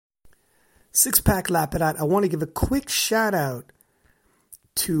Six Pack Lapidat, I want to give a quick shout out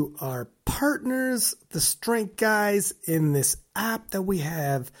to our partners, the Strength Guys, in this app that we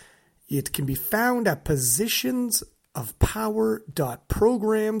have. It can be found at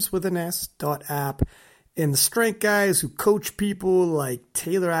positionsofpower.programs with an S.app. And the Strength Guys who coach people like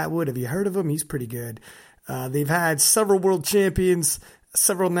Taylor Atwood, have you heard of him? He's pretty good. They've had several world champions,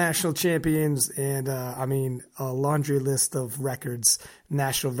 several national champions, and a laundry list of records,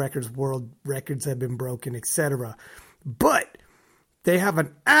 national records, world records have been broken, etc. But they have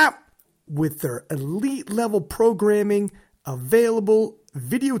an app with their elite level programming available,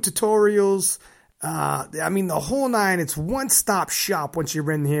 video tutorials, the whole nine. It's one-stop shop once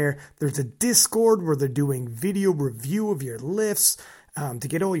you're in here. There's a Discord where they're doing video review of your lifts to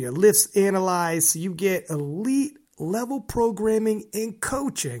get all your lifts analyzed. So you get elite level programming and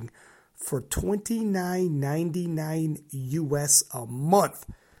coaching for $29.99 US a month.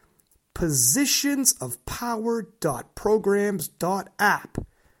 Positionsofpower.programs.app.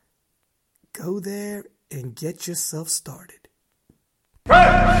 Go there and get yourself started.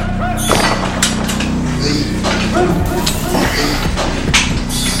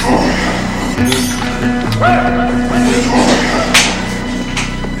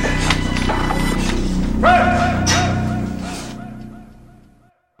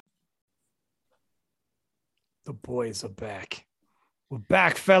 The boys are back. We're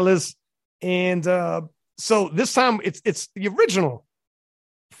back, fellas. And so this time it's the original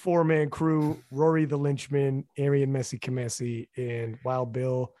four-man crew: Rory the Lynchman, Arian Messi Kamesi, and Wild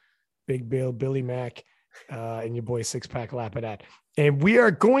Bill, Big Bill, Billy Mack, and your boy Six Pack Lapidat. And we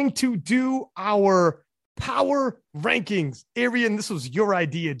are going to do our power rankings. Arian, this was your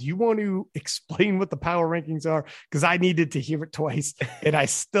idea. Do you want to explain what the power rankings are? Because I needed to hear it twice, and I'm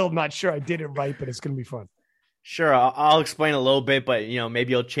still not sure I did it right, but it's going to be fun. Sure, I'll explain a little bit, but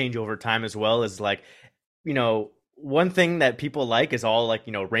maybe it'll change over time as well. Is one thing that people like is all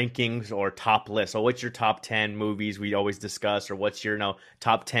rankings or top lists. So what's your top 10 movies we always discuss, or what's your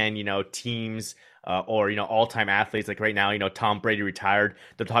top 10 teams or all-time athletes. Like right now, Tom Brady retired.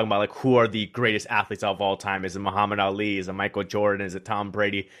 They're talking about who are the greatest athletes of all time. Is it Muhammad Ali? Is it Michael Jordan? Is it Tom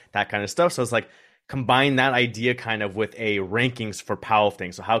Brady? That kind of stuff. So it's combine that idea kind of with a rankings for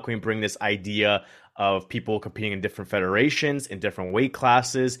powerlifting. So how can we bring this idea of people competing in different federations, in different weight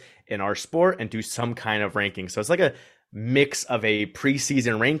classes in our sport, and do some kind of ranking? So it's a mix of a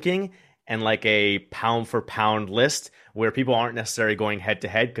preseason ranking and a pound for pound list where people aren't necessarily going head to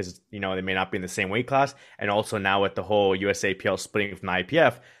head because, they may not be in the same weight class. And also now with the whole USAPL splitting from the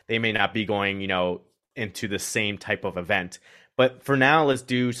IPF, they may not be going, into the same type of event. But for now, let's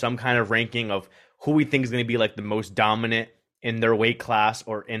do some kind of ranking of who we think is going to be the most dominant in their weight class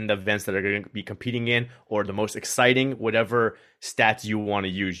or in the events that are going to be competing in, or the most exciting, whatever stats you want to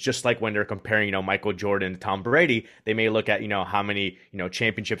use. Just like when they're comparing, Michael Jordan to Tom Brady, they may look at, how many,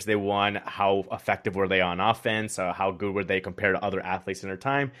 championships they won, how effective were they on offense, how good were they compared to other athletes in their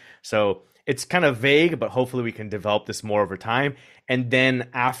time. So it's kind of vague, but hopefully we can develop this more over time. And then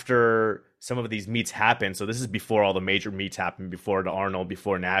after some of these meets happen, so this is before all the major meets happen, before the Arnold,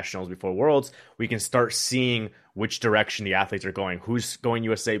 before Nationals, before Worlds, we can start seeing which direction the athletes are going, who's going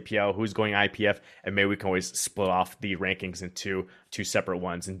USAPL, who's going IPF, and maybe we can always split off the rankings into two separate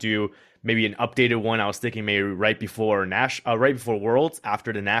ones and do maybe an updated one. I was thinking maybe right before Worlds,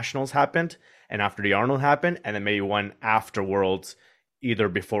 after the Nationals happened and after the Arnold happened, and then maybe one after Worlds, either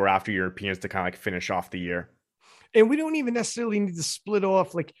before or after Europeans, to kind of finish off the year. And we don't even necessarily need to split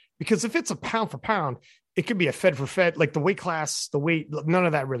off, because if it's a pound for pound, it could be a fed for fed, the weight class, the weight, none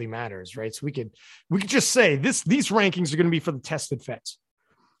of that really matters, right? So we could just say these rankings are going to be for the tested feds.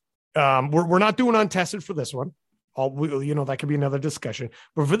 We're not doing untested for this one. That could be another discussion,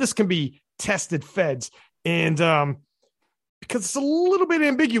 but for this can be tested feds. And because it's a little bit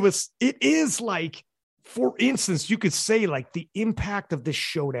ambiguous, it is for instance, you could say the impact of this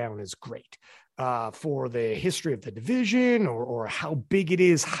showdown is great. For the history of the division or how big it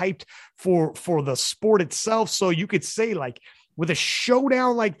is hyped for the sport itself. So you could say with a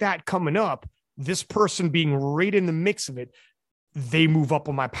showdown like that coming up, this person being right in the mix of it, they move up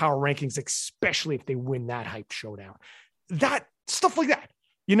on my power rankings, especially if they win that hyped showdown. That stuff like that,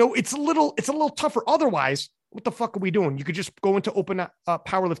 it's a little tougher. Otherwise, what the fuck are we doing? You could just go into open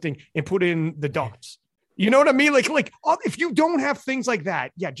powerlifting and put in the dots. You know what I mean? If you don't have things like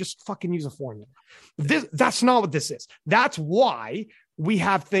that, yeah, just fucking use a formula. That's not what this is. That's why we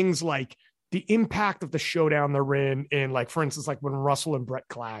have things like the impact of the showdown they're in. And for instance, when Russell and Brett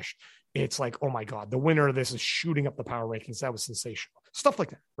clash, it's oh my God, the winner of this is shooting up the power rankings. That was sensational. Stuff like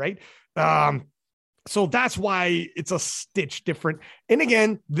that, right? So that's why it's a stitch different. And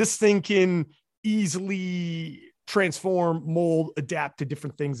again, this thing can easily transform, mold, adapt to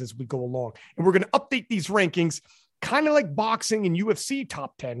different things as we go along. And we're going to update these rankings kind of like boxing and UFC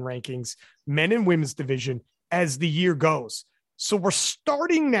top 10 rankings, men and women's division as the year goes. So we're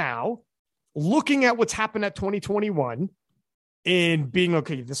starting now looking at what's happened at 2021 and being,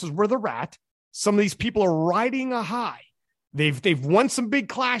 okay, this is where they're at. Some of these people are riding a high. They've won some big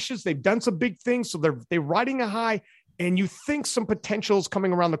clashes. They've done some big things. So they're riding a high, and you think some potential is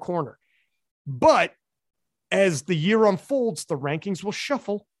coming around the corner. But as the year unfolds, the rankings will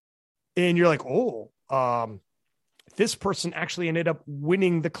shuffle, and you're like, this person actually ended up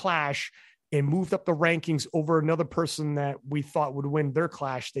winning the clash and moved up the rankings over another person that we thought would win their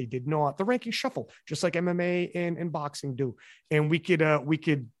clash. They did not. The rankings shuffle, just like MMA and boxing do. And we could,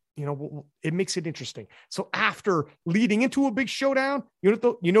 it makes it interesting. So after leading into a big showdown, you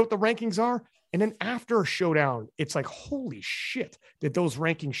know what the rankings are? And then after a showdown, it's like, holy shit, did those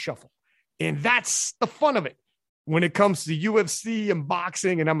rankings shuffle? And that's the fun of it. When it comes to UFC and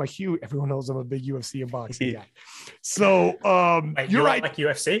boxing, and everyone knows I'm a big UFC and boxing guy. So Wait, you're right. Like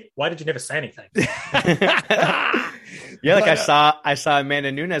UFC? Why did you never say anything? Yeah, I saw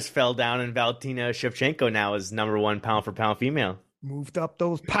Amanda Nunes fell down, and Valentina Shevchenko now is number 1 pound for pound female. Moved up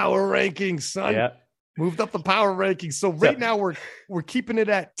those power rankings, son. Yeah. Moved up the power rankings. So right now we're keeping it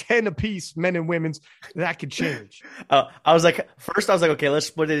at 10 apiece, men and women's. That could change. I was like, okay, let's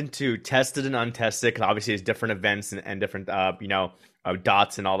split it into tested and untested, because obviously it's different events and different,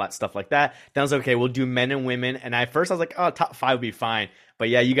 dots and all that stuff like that. Then I was like, okay, we'll do men and women. And at first I was like, oh, top 5 would be fine. But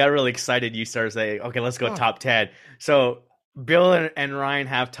yeah, you got really excited. You started saying, okay, let's go top 10. So Bill and Ryan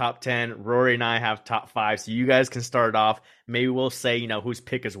have top 10. Rory and I have top 5. So you guys can start off. Maybe we'll say, whose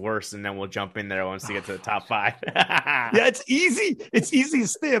pick is worse, and then we'll jump in there once we get to the top 5. Yeah, it's easy. It's easy to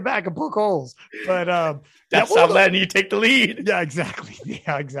stand back and poke holes. But that's not letting you take the lead. Yeah, exactly.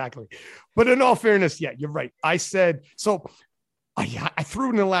 Yeah, exactly. But in all fairness, yeah, you're right. I said so. I threw it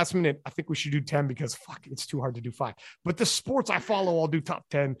in the last minute. I think we should do 10 because it's too hard to do 5. But the sports I follow, I'll do top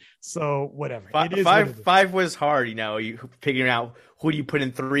 10. So whatever. Five was hard. You figuring out who do you put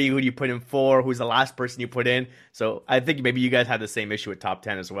in 3, who do you put in 4, who's the last person you put in. So I think maybe you guys had the same issue with top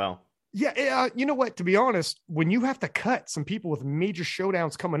 10 as well. Yeah, you know what? To be honest, when you have to cut some people with major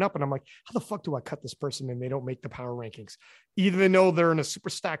showdowns coming up, and I'm like, how the fuck do I cut this person and they don't make the power rankings? Even though they're in a super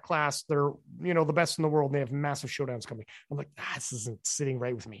stack class, they're the best in the world, and they have massive showdowns coming. I'm like, this isn't sitting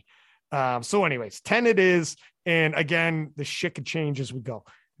right with me. So anyways, 10 it is. And again, the shit could change as we go.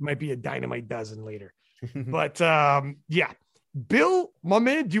 It might be a dynamite dozen later. But yeah. Bill, my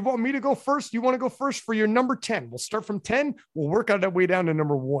man, do you want me to go first? You want to go first for your number 10? We'll start from 10. We'll work our way down to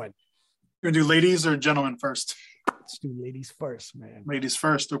number 1. You're going to do ladies or gentlemen first? Let's do ladies first, man. Ladies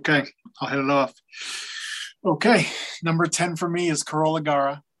first. Okay. I'll hit it off. Okay. Number 10 for me is Carola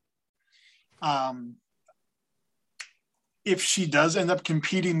Gara. If she does end up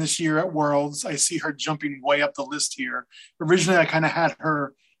competing this year at Worlds, I see her jumping way up the list here. Originally, I kind of had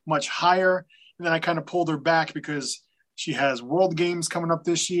her much higher, and then I kind of pulled her back because she has World Games coming up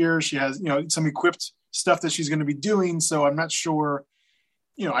this year. She has, some equipped stuff that she's going to be doing. So I'm not sure.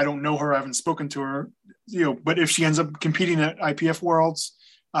 I don't know her. I haven't spoken to her, but if she ends up competing at IPF Worlds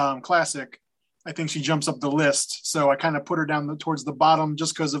Classic, I think she jumps up the list. So I kind of put her down towards the bottom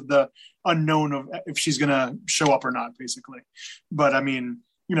just because of the unknown of if she's going to show up or not, basically. But I mean,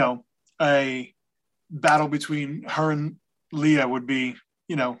 a battle between her and Leah would be,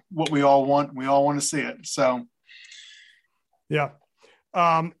 what we all want. We all want to see it. So. Yeah.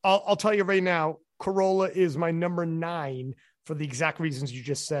 I'll tell you right now, Carola is my number 9 for the exact reasons you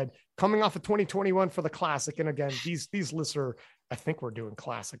just said. Coming off of 2021 for the Classic. And again, these lists are, I think we're doing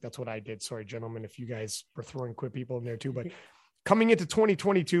Classic. That's what I did. Sorry, gentlemen, if you guys were throwing quit people in there too. But coming into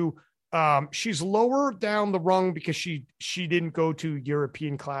 2022, she's lower down the rung because she didn't go to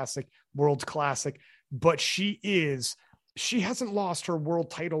European Classic, World's Classic, but she hasn't lost her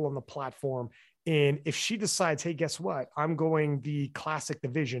world title on the platform. And if she decides, hey, guess what? I'm going the Classic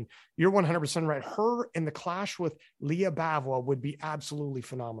division. You're 100% right. Her and the clash with Leah Bavoil would be absolutely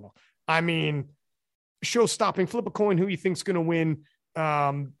phenomenal. I mean, show stopping, flip a coin, who you think's going to win.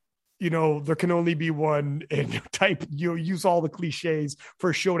 There can only be one, and use all the cliches for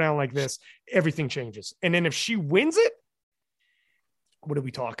a showdown like this. Everything changes. And then if she wins it, what are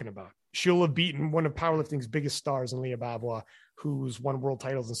we talking about? She'll have beaten one of powerlifting's biggest stars in Leah Bavoil, who's won world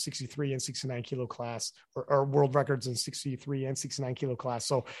titles in 63 and 69 kilo class, or world records in 63 and 69 kilo class.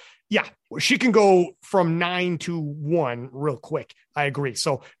 So yeah, she can go from 9 to 1 real quick. I agree.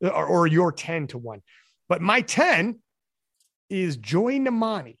 So, or your 10 to 1, but my 10 is Joy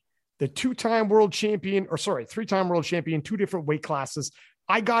Namani, the three-time world champion, 2 different weight classes.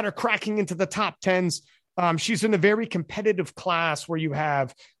 I got her cracking into the top 10s. She's in a very competitive class where you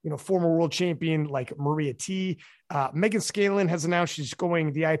have, former world champion like Maria T. Megan Scanlon has announced she's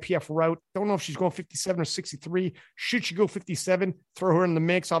going the IPF route. Don't know if she's going 57 or 63. Should she go 57? Throw her in the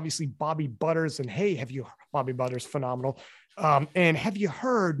mix. Obviously, Bobby Butters. And hey, Bobby Butters, phenomenal. And have you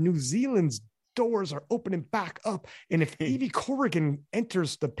heard New Zealand's doors are opening back up? And if Evie Corrigan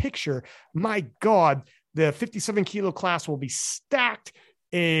enters the picture, my God, the 57 kilo class will be stacked.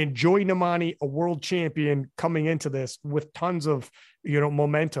 And Joy Namani, a world champion coming into this with tons of,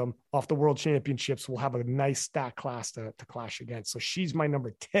 momentum off the world championships, will have a nice stack class to clash against. So she's my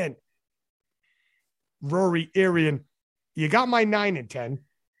number 10. Rory Arian, you got my 9 and 10.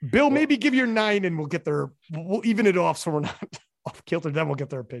 Bill, maybe give your 9 and we'll even it off so we're not off kilter. Then we'll get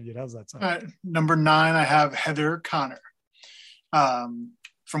their opinion. How's that sound? Number 9, I have Heather Connor.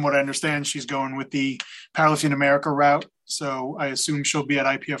 From what I understand, she's going with the Powerlifting America route. So I assume she'll be at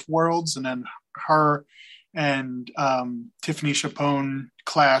IPF Worlds, and then her and Tiffany Chapone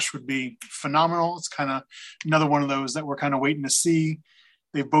clash would be phenomenal. It's kind of another one of those that we're kind of waiting to see.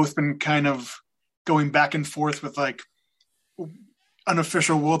 They've both been kind of going back and forth with like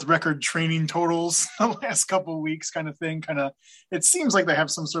unofficial world record training totals the last couple of weeks kind of thing. It seems like they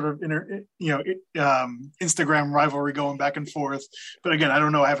have some sort of Instagram rivalry going back and forth, but again, I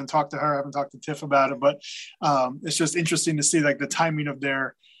don't know. I haven't talked to her. I haven't talked to Tiff about it, but it's just interesting to see like the timing of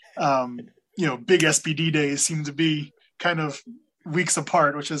their big SBD days seem to be kind of weeks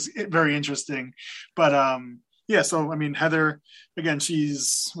apart, which is very interesting. But so I mean, Heather, again, she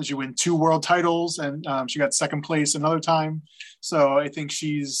win 2 world titles, and she got second place another time. So I think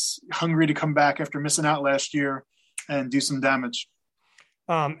she's hungry to come back after missing out last year and do some damage.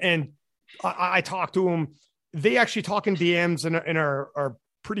 And I talked to them. They actually talk in DMs and are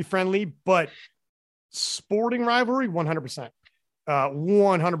pretty friendly, but sporting rivalry, 100%.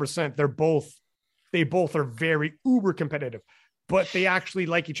 100%. They both are very uber competitive, but they actually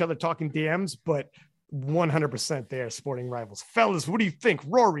like each other talking DMs, but 100% they are sporting rivals. Fellas, what do you think?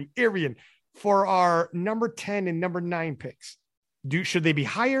 Rory, Arian, for our number 10 and number 9 picks, should they be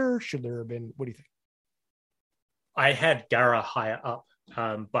higher? Should there have been, what do you think? I had Gara higher up,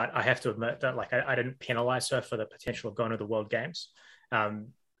 but I have to admit that I didn't penalize her for the potential of going to the World Games.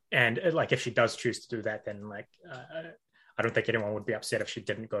 And if she does choose to do that, then I don't think anyone would be upset if she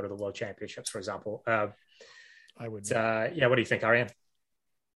didn't go to the World Championships, for example. I would. What do you think, Ariane?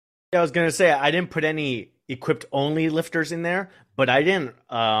 Yeah, I was going to say, I didn't put any equipped only lifters in there, but I didn't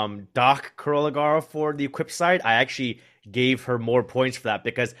dock Kurolagara for the equipped side. I actually gave her more points for that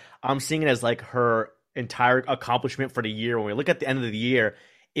because I'm seeing it as like her entire accomplishment for the year. When we look at the end of the year,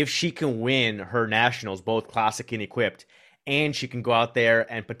 if she can win her nationals, both classic and equipped, and she can go out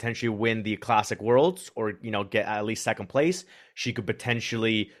there and potentially win the Classic Worlds or, get at least second place, she could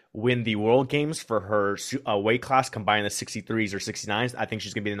potentially win the World Games for her weight class, combining the 63s or 69s. I think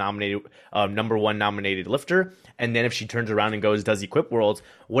she's going to be the number 1 nominated lifter. And then if she turns around and does Equip Worlds,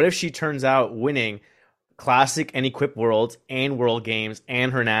 what if she turns out winning Classic and Equip Worlds and World Games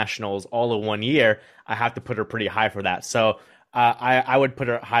and her nationals all in 1 year? I have to put her pretty high for that. So I would put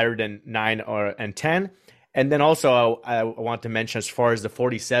her higher than 9 and 10. And then also I want to mention, as far as the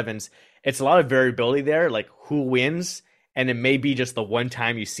 47s, it's a lot of variability there, like who wins. And it may be just the one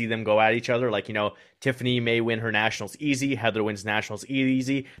time you see them go at each other. Like, Tiffany may win her nationals easy. Heather wins nationals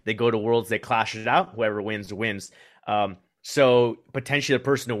easy. They go to Worlds, they clash it out. Whoever wins, wins. So potentially the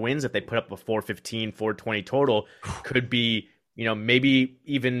person who wins, if they put up a 415, 420 total, could be, maybe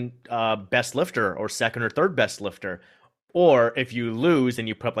even best lifter or second or third best lifter. Or if you lose and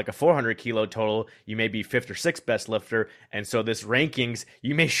you put up like a 400 kilo total, you may be 5th or 6th best lifter. And so this rankings,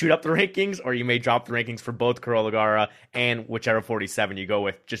 you may shoot up the rankings or you may drop the rankings for both Kurolagara and whichever 47 you go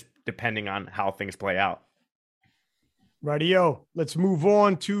with, just depending on how things play out. Radio. Let's move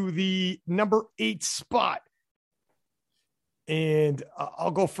on to the number 8 spot. And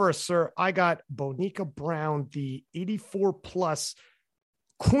I'll go first, sir. I got Bonica Brown, the 84 plus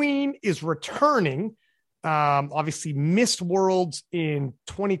queen, is returning. Obviously missed Worlds in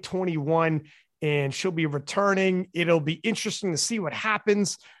 2021, and she'll be returning. It'll be interesting to see what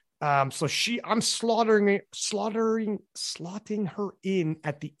happens. I'm slotting her in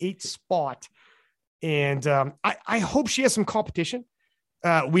at the 8th spot. And I hope she has some competition.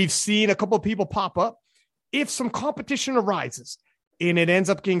 We've seen a couple of people pop up. If some competition arises and it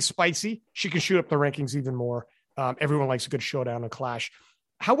ends up getting spicy, she can shoot up the rankings even more. Everyone likes a good showdown and clash.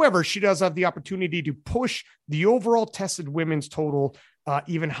 However, she does have the opportunity to push the overall tested women's total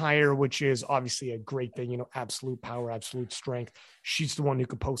even higher, which is obviously a great thing, absolute power, absolute strength. She's the one who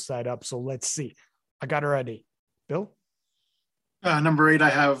could post that up. So let's see. I got her at 8. Bill? Number 8, I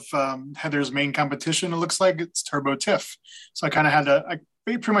have Heather's main competition. It looks like it's Turbo Tiff. So I kind of I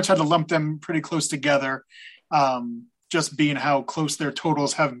pretty much had to lump them pretty close together, just being how close their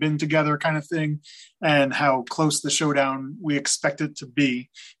totals have been together kind of thing, and how close the showdown we expect it to be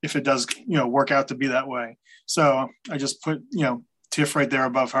if it does, work out to be that way. So I just put, Tiff right there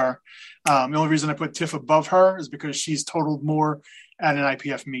above her. The only reason I put Tiff above her is because she's totaled more at an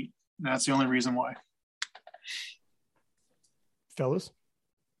IPF meet. And that's the only reason why. Fellas?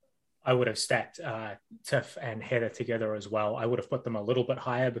 I would have stacked Tiff and Heather together as well. I would have put them a little bit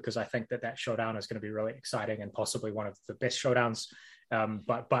higher because I think that showdown is going to be really exciting and possibly one of the best showdowns.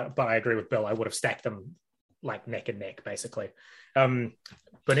 But I agree with Bill. I would have stacked them like neck and neck, basically.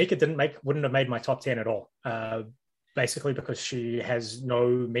 Bonica wouldn't have made my top 10 at all, basically because she has no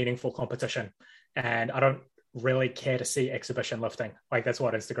meaningful competition, and I don't really care to see exhibition lifting. Like, that's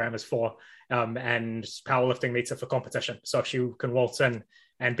what Instagram is for. And powerlifting meets it for competition. So if she can waltz in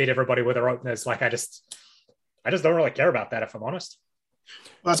and beat everybody with her openers, like I just don't really care about that, if I'm honest.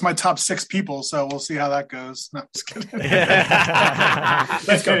 Well, that's my top 6 people, so we'll see how that goes. No, I'm just kidding.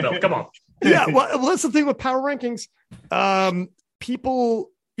 Let's go, Bill. Come on. Yeah, well, that's the thing with power rankings.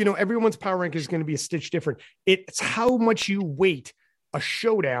 People, everyone's power ranking is going to be a stitch different. It's how much you weight a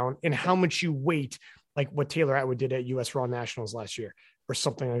showdown and how much you weight like what Taylor Atwood did at US Raw Nationals last year or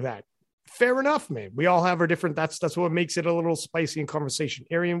something like that. Fair enough, man. We all have our different, that's what makes it a little spicy in conversation.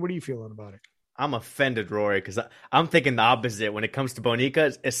 Arian, what are you feeling about it? I'm offended, Rory, because I'm thinking the opposite. When it comes to Bonica,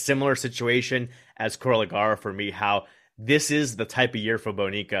 it's a similar situation as Corlegara for me, how this is the type of year for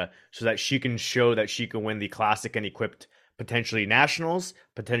Bonica so that she can show that she can win the Classic and Equipped, potentially Nationals,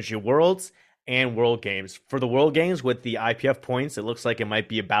 potentially Worlds, and World Games. For the World Games with the IPF points, it looks like it might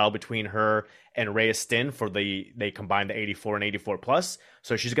be a battle between her and Rhea Stinn for they combine the 84 and 84 plus.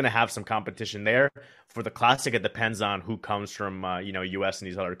 So she's going to have some competition there. For the Classic, it depends on who comes from, US and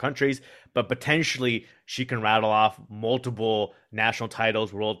these other countries, but potentially she can rattle off multiple national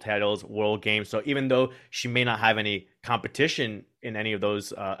titles, world titles, World Games. So even though she may not have any competition in any of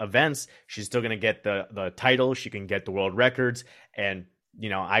those events, she's still going to get the title. She can get the world records. And,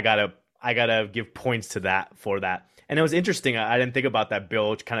 I gotta give points to that for that. And it was interesting. I didn't think about that,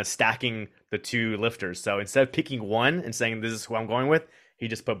 Bill, kind of stacking the 2 lifters. So instead of picking one and saying this is who I'm going with, he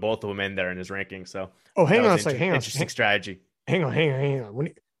just put both of them in there in his ranking. So hang on a second. Interesting strategy. Hang on.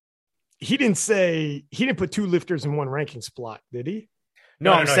 When he didn't put 2 lifters in one ranking spot, did he?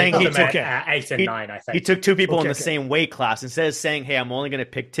 No, I'm saying he took 8 and 9, I think. He took 2 people in the same weight class. Instead of saying, hey, I'm only going to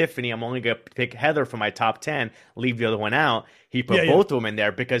pick Tiffany, I'm only going to pick Heather for my top 10, leave the other one out. He put both of them in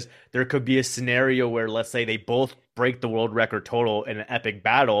there because there could be a scenario where, let's say, they both break the world record total in an epic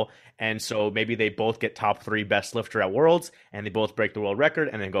battle. And so maybe they both get top 3 best lifter at Worlds and they both break the world record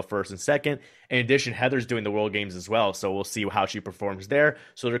and then go first and second. In addition, Heather's doing the World Games as well. So we'll see how she performs there.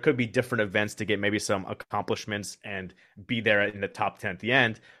 So there could be different events to get maybe some accomplishments and be there in the top 10 at the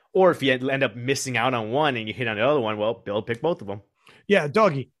end. Or if you end up missing out on one and you hit on the other one, well, Bill picked both of them. Yeah,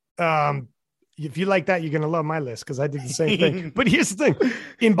 Doggy. If you like that, you're going to love my list because I did the same thing. But here's the thing.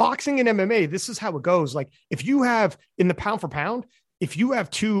 In boxing and MMA, this is how it goes. Like if you have, in the pound for pound, if you have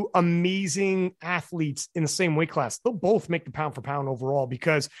 2 amazing athletes in the same weight class, they'll both make the pound for pound overall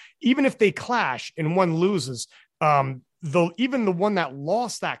because even if they clash and one loses, even the one that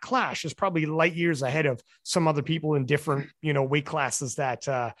lost that clash is probably light years ahead of some other people in different, weight classes that,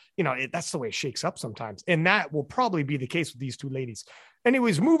 that's the way it shakes up sometimes. And that will probably be the case with these 2 ladies.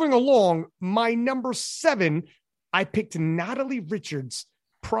 Anyways, moving along, my number 7, I picked Natalie Richards,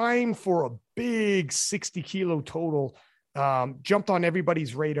 prime for a big 60 kilo total, jumped on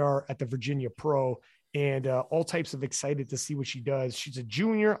everybody's radar at the Virginia Pro and all types of excited to see what she does. She's a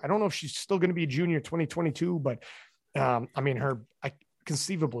junior. I don't know if she's still going to be a junior 2022, but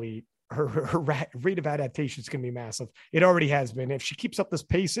conceivably her rate of adaptation is going to be massive. It already has been. If she keeps up this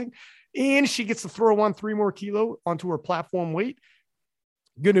pacing and she gets to throw on 3 more kilo onto her platform weight,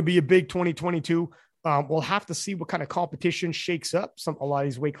 going to be a big 2022. We'll have to see what kind of competition shakes up. A lot of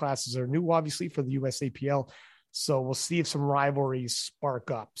these weight classes are new, obviously, for the USAPL. So we'll see if some rivalries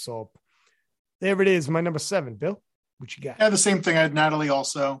spark up. So there it is. My number 7, Bill, what you got? Yeah, the same thing. I had Natalie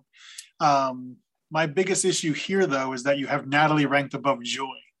also. My biggest issue here, though, is that you have Natalie ranked above Joy.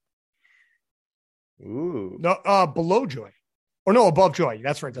 Ooh. No, below Joy. Or no, above Joy.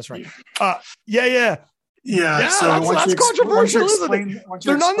 That's right. Yeah. So that's controversial, isn't it?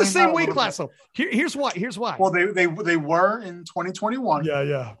 They're not in the same weight class. So here's why. Well, they were in 2021.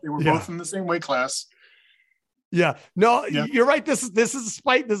 Yeah. They were both in the same weight class. Yeah, no, Yeah. you're right. This is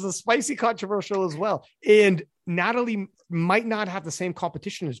a spicy controversial as well. And Natalie might not have the same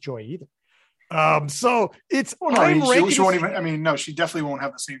competition as Joy either. So it's Well, no, she won't even. I mean, no, she definitely won't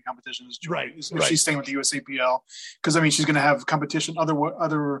have the same competition as Joy. Right, If right. she's staying with the USAPL, because I mean, she's going to have competition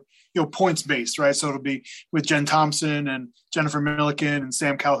other points based, right? So it'll be with Jen Thompson and Jennifer Milliken and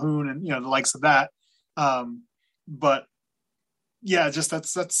Sam Calhoun and the likes of that. But yeah, just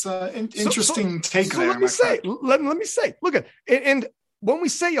that's interesting take there. Let me say, look at and when we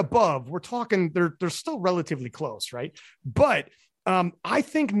say above, we're talking they're still relatively close, right? But I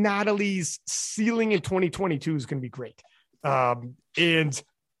think Natalie's ceiling in 2022 is going to be great. And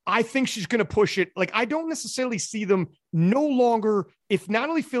I think she's going to push it. Like, I don't necessarily see them no longer. If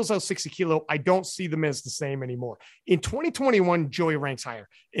Natalie fills out 60 kilo, I don't see them as the same anymore. In 2021, Joy ranks higher.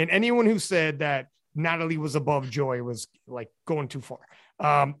 And anyone who said that Natalie was above Joy was like going too far.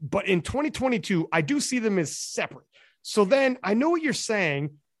 But in 2022, I do see them as separate. So then I know what you're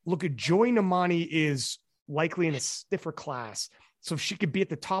saying. Look at Joy Namani is likely in a stiffer class. So if she could be at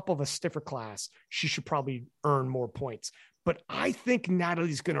the top of a stiffer class, she should probably earn more points. But I think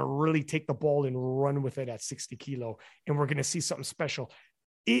Natalie's going to really take the ball and run with it at 60 kilo. And we're going to see something special.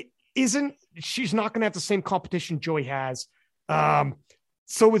 She's not going to have the same competition Joy has.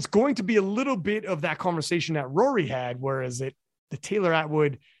 So it's going to be a little bit of that conversation that Rory had, whereas the Taylor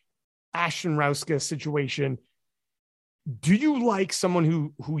Atwood, Ashton Rauska situation. Do you like someone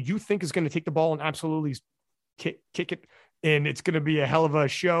who you think is going to take the ball and absolutely kick it, and it's going to be a hell of a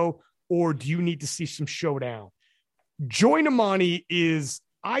show, or do you need to see some showdown? Joy Namani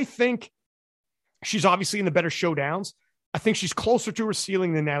I think she's obviously in the better showdowns. I think she's closer to her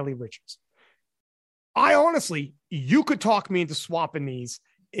ceiling than Natalie Richards. You could talk me into swapping these,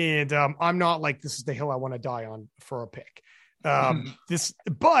 and I'm not like, this is the hill I want to die on for a pick.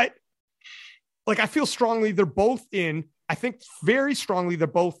 But like, I feel strongly I think very strongly they're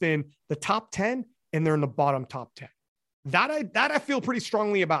both in the top 10 and they're in the bottom top 10. That I feel pretty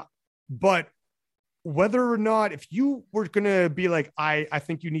strongly about. But whether or not, if you were going to be like, I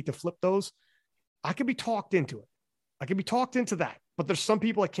think you need to flip those, I could be talked into it. I could be talked into that. But there's some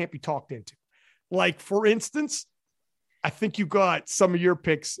people I can't be talked into. Like, for instance, I think you got some of your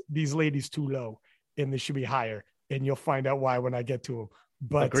picks, these ladies too low, and they should be higher. And you'll find out why when I get to them.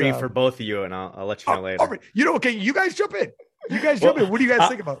 But agree for both of you, and I'll let you know later. Right. Okay, you guys jump in. What do you guys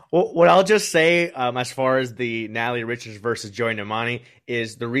think about? Well, what I'll just say, as far as the Natalie Richards versus Joy Namani,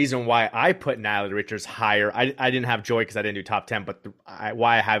 is the reason why I put Natalie Richards higher. I didn't have Joy because I didn't do top 10, but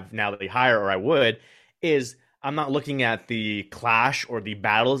why I have Natalie higher, or I would, is I'm not looking at the clash or the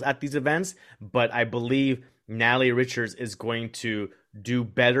battles at these events, but I believe Natalie Richards is going to do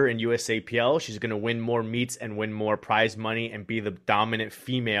better in USAPL. She's going to win more meets and win more prize money and be the dominant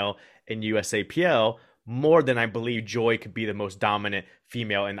female in USAPL more than I believe Joy could be the most dominant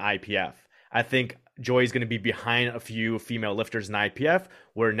female in IPF. I think Joy is going to be behind a few female lifters in IPF,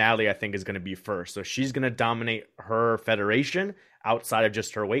 where Natalie, I think, is going to be first. So she's going to dominate her federation outside of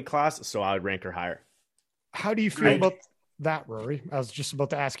just her weight class. So I would rank her higher. How do you feel about that, Rory? I was just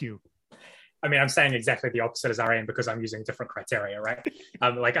about to ask you. I mean, I'm saying exactly the opposite as Ariane because I'm using different criteria, right?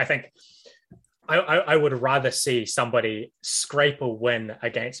 I think I would rather see somebody scrape a win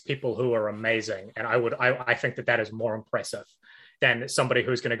against people who are amazing, and I think that is more impressive than somebody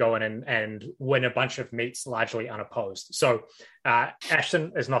who's going to go in and win a bunch of meets largely unopposed. So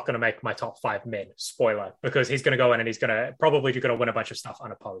Ashton is not going to make my top 5 men, spoiler, because he's going to go in and he's going to probably win a bunch of stuff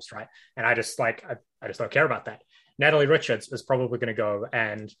unopposed, right? And I just don't care about that. Natalie Richards is probably going to go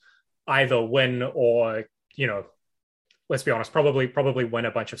and either win or, let's be honest, probably win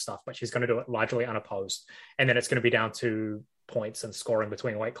a bunch of stuff, but she's going to do it largely unopposed. And then it's going to be down to points and scoring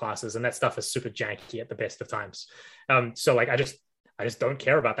between weight classes. And that stuff is super janky at the best of times. So I just don't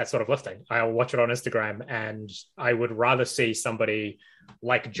care about that sort of lifting. I'll watch it on Instagram, and I would rather see somebody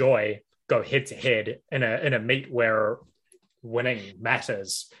like Joy go head to head in a meet where winning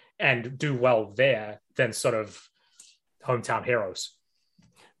matters and do well there than sort of hometown heroes.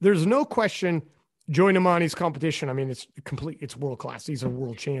 There's no question Joy Namani's competition. I mean, it's complete. It's world class. These are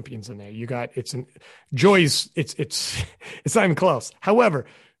world champions in there. Joy's. It's not even close. However,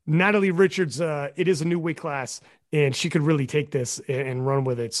 Natalie Richards, it is a new weight class, and she could really take this and run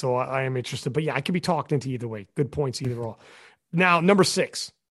with it. So I am interested. But yeah, I could be talked into either way. Good points either or. Now, number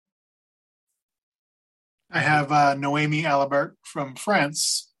 6. I have Noémie Alibert from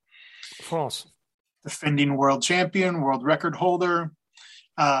France, defending world champion, world record holder.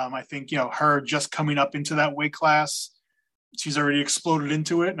 I think, her just coming up into that weight class, she's already exploded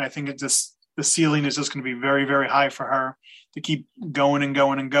into it. And I think the ceiling is just going to be very, very high for her to keep going and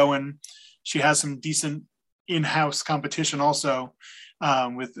going and going. She has some decent, in-house competition also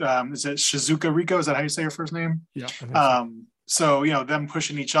with is it Shizuka Rico? Is that how you say her first name? Yeah. I think so. So, them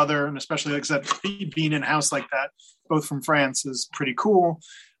pushing each other, and especially like I said, being in-house like that, both from France, is pretty cool.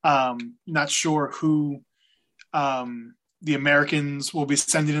 Not sure who the Americans will be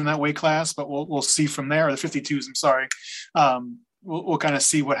sending in that weight class, but we'll see from there. Or the 52s, I'm sorry. We'll kind of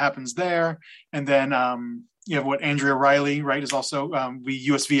see what happens there. And then you have what Andrea Riley, right, is also the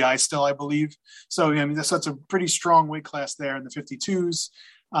USVI still, I believe. So, that's a pretty strong weight class there in the 52s.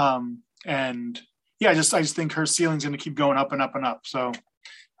 And yeah, I just think her ceiling's going to keep going up and up and up. So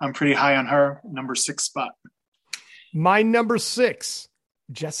I'm pretty high on her, number 6 spot. My number 6,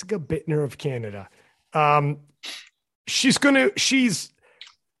 Jessica Bittner of Canada. She's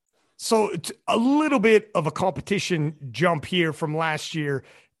a little bit of a competition jump here from last year.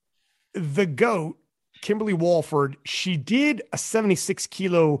 The GOAT, Kimberly Walford, she did a 76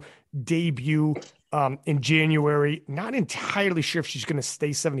 kilo debut in January. Not entirely sure if she's going to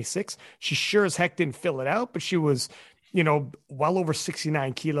stay 76. She sure as heck didn't fill it out, but she was, well over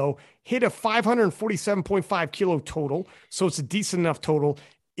 69 kilo, hit a 547.5 kilo total. So it's a decent enough total.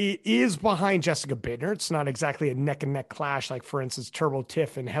 It is behind Jessica Bittner. It's not exactly a neck and neck clash, like for instance, Turbo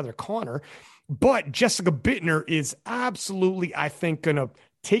Tiff and Heather Connor, but Jessica Bittner is absolutely, I think, going to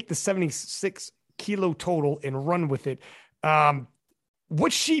take the 76 kilo total and run with it.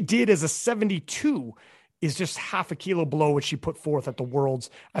 What she did as a 72 is just half a kilo below what she put forth at the Worlds.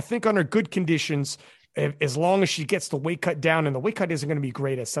 I think under good conditions, as long as she gets the weight cut down, and the weight cut isn't going to be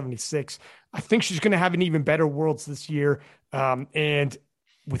great at 76, I think she's going to have an even better Worlds this year. And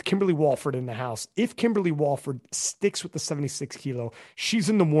with Kimberly Walford in the house, if Kimberly Walford sticks with the 76 kilo, she's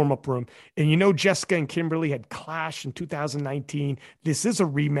in the warm-up room. And Jessica and Kimberly had clashed in 2019. This is a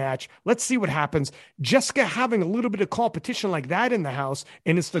rematch. Let's see what happens. Jessica having a little bit of competition like that in the house,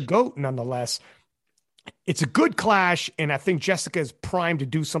 and it's the GOAT nonetheless. It's a good clash, and I think Jessica is primed to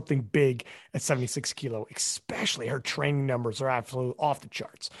do something big at 76 kilo, especially her training numbers are absolutely off the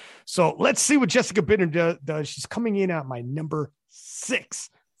charts. So let's see what Jessica Bittner does. She's coming in at my number 6.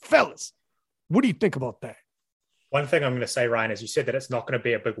 Fellas, what do you think about that? One thing I'm going to say, Ryan, is you said that it's not going to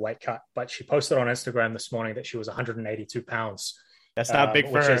be a big weight cut, but she posted on Instagram this morning that she was 182 pounds. That's not big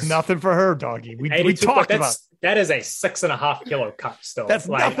for her. Nothing for her, doggy. We talked about that is a 6.5 kilo cut still. That's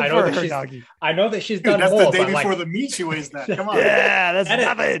nothing for her, doggy. I know that she's done that's more. That's the day before the meet she weighs that. Come on. Yeah, that's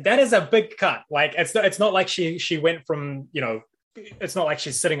nothing. That is a big cut. Like it's not like she went from, it's not like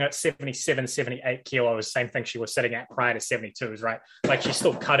she's sitting at 77, 78 kilos, same thing she was sitting at prior to 72s, right? Like she's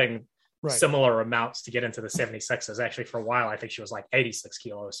still cutting similar amounts to get into the 76s. Actually, for a while, I think she was like 86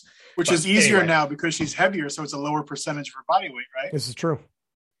 kilos. Which is easier now because she's heavier, so it's a lower percentage of her body weight, right? This is true.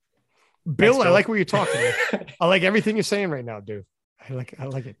 Bill, I like what you're talking about. I like everything you're saying right now, dude. I like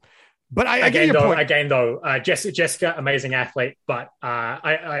it. But I get your point. Again, Jessica, amazing athlete, but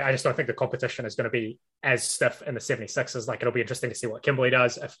I just don't think the competition is going to be as stiff in the 76s. Like, it'll be interesting to see what Kimberly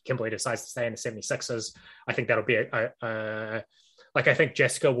does. If Kimberly decides to stay in the 76s, I think that'll be I think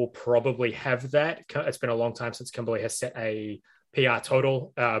Jessica will probably have that. It's been a long time since Kimberly has set a PR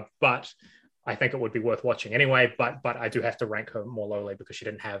total, but I think it would be worth watching anyway. But I do have to rank her more lowly because she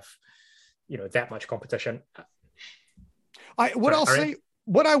didn't have, that much competition.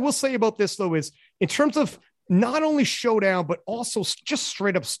 What I will say about this, though, is in terms of not only showdown, but also just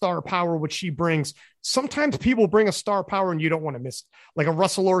straight up star power, which she brings. Sometimes people bring a star power and you don't want to miss it. Like a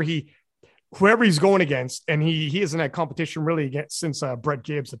Russell Orr, whoever he's going against, and he hasn't had competition really against since Brett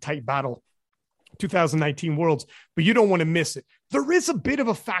Gibbs, a tight battle, 2019 Worlds, but you don't want to miss it. There is a bit of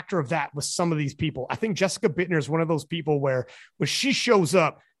a factor of that with some of these people. I think Jessica Bittner is one of those people where when she shows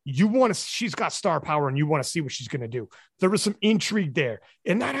up, she's got star power and you want to see what she's going to do. There was some intrigue there,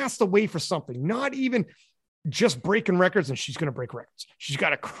 and that has to weigh for something, not even just breaking records, and she's going to break records. She's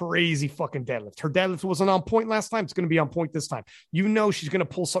got a crazy fucking deadlift. Her deadlift wasn't on point last time. It's going to be on point this time. She's going to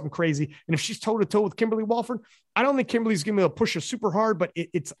pull something crazy. And if she's toe to toe with Kimberly Walford, I don't think Kimberly's going to push her super hard, but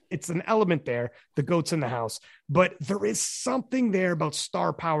it's an element there. The GOAT's in the house, but there is something there about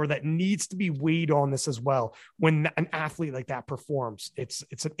star power that needs to be weighed on this as well. When an athlete like that performs, it's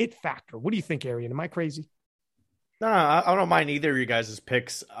an it factor. What do you think, Arian? Am I crazy? No, I don't mind either of you guys'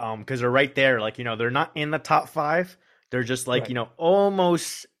 picks because they're right there. Like, they're not in the top 5. They're just like, right.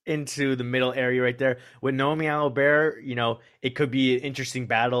 Almost into the middle area right there. With Naomi Albert, it could be an interesting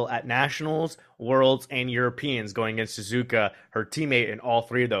battle at Nationals, Worlds, and Europeans going against Suzuka, her teammate in all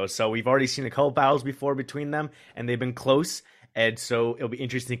 3 of those. So we've already seen a couple battles before between them, and they've been close. And so it'll be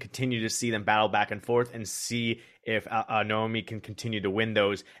interesting to continue to see them battle back and forth and see if Naomi can continue to win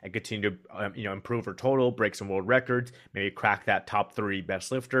those and continue to improve her total, break some world records, maybe crack that top 3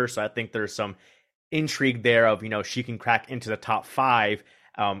 best lifter. So I think there's some intrigue there of, she can crack into the top 5,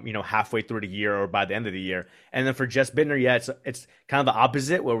 halfway through the year or by the end of the year. And then for Jess Bittner, it's kind of the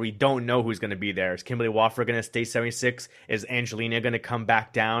opposite, where we don't know who's going to be there. Is Kimberly Wofford going to stay 76? Is Angelina going to come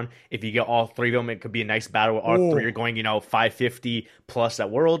back down? If you get all 3 of them, it could be a nice battle. All 3 are going, 550 plus at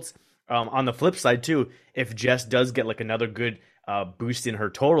Worlds. On the flip side too, if Jess does get like another good boost in her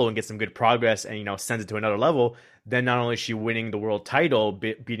total and get some good progress and, sends it to another level, then not only is she winning the world title,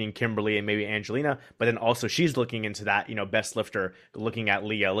 beating Kimberly and maybe Angelina, but then also she's looking into that, best lifter, looking at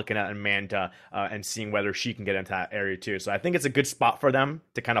Leah, looking at Amanda, and seeing whether she can get into that area too. So I think it's a good spot for them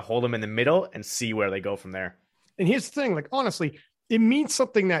to kind of hold them in the middle and see where they go from there. And here's the thing, like, honestly, it means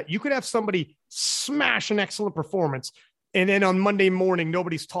something that you could have somebody smash an excellent performance, and then on Monday morning,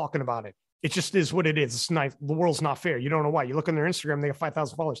 nobody's talking about it. It just is what it is. It's nice. The world's not fair. You don't know why. You look on their Instagram, they got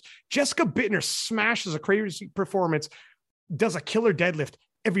 5,000 followers. Jessica Bittner smashes a crazy performance, does a killer deadlift.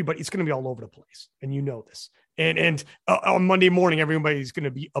 It's going to be all over the place. And you know this. And on Monday morning, everybody's going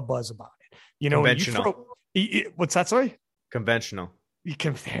to be a buzz about it. Conventional. What's that, sorry? Conventional.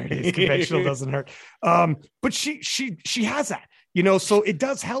 There it is. Conventional doesn't hurt. But she has that. So it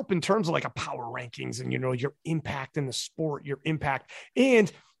does help in terms of like a power rankings and, your impact in the sport, your impact.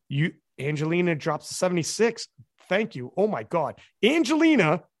 And Angelina drops to 76. Thank you. Oh my God.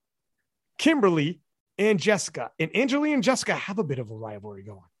 Angelina, Kimberly, and Jessica. And Angelina and Jessica have a bit of a rivalry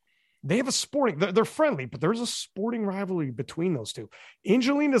going. They have a sporting, they're friendly, but there's a sporting rivalry between those two.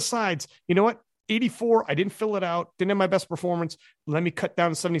 Angelina decides, you know what? 84, I didn't fill it out. Didn't have my best performance. Let me cut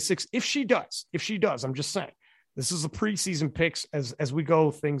down to 76. If she does, I'm just saying, this is a preseason picks. As we go,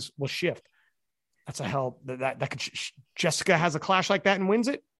 things will shift. That's a hell that could, Jessica has a clash like that and wins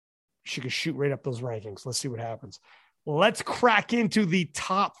it. She could shoot right up those rankings. Let's see what happens. Let's crack into the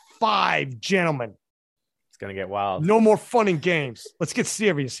top 5, gentlemen. It's going to get wild. No more fun and games. Let's get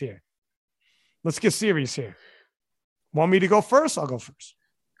serious here. Want me to go first? I'll go first.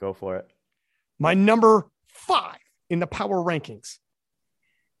 Go for it. My number 5 in the power rankings,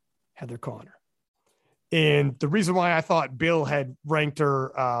 Heather Connor. And the reason why I thought Bill had ranked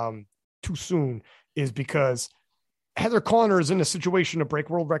her too soon is because Heather Connor is in a situation to break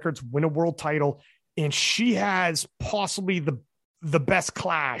world records, win a world title, and she has possibly the best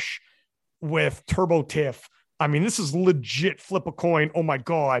clash with Turbo Tiff. I mean, this is legit flip a coin. Oh my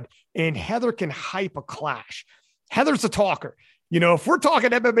God. And Heather can hype a clash. Heather's a talker. If we're talking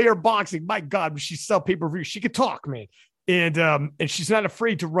MMA or boxing, my God, when she sell pay-per-view, she could talk, man. And she's not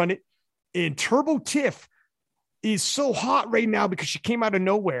afraid to run it. And Turbo Tiff is so hot right now because she came out of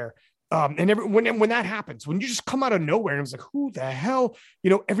nowhere. When that happens, when you just come out of nowhere, and it's like, who the hell,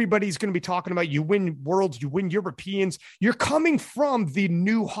 everybody's going to be talking about you win worlds, you win Europeans. You're coming from the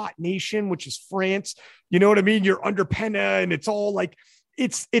new hot nation, which is France. You know what I mean? You're under Penna, and it's all like,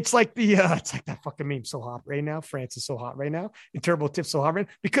 it's like it's like that fucking meme. So hot right now. France is so hot right now. And Turbo Tiff's so hot right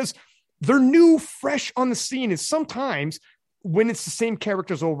now because they're new, fresh on the scene. And sometimes when it's the same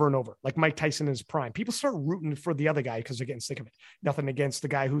characters over and over, like Mike Tyson in his prime, people start rooting for the other guy because they're getting sick of it. Nothing against the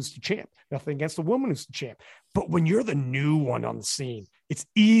guy who's the champ, nothing against the woman who's the champ. But when you're the new one on the scene, it's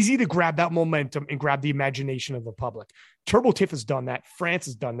easy to grab that momentum and grab the imagination of the public. Turbo Tiff has done that. France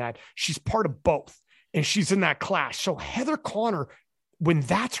has done that. She's part of both, and she's in that clash. So Heather Connor, when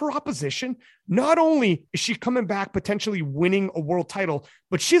that's her opposition, not only is she coming back potentially winning a world title,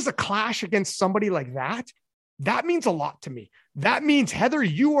 but she has a clash against somebody like that. That means a lot to me. That means, Heather,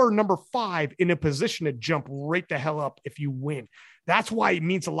 you are number 5 in a position to jump right the hell up if you win. That's why it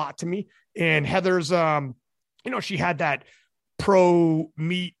means a lot to me. And Heather's, she had that pro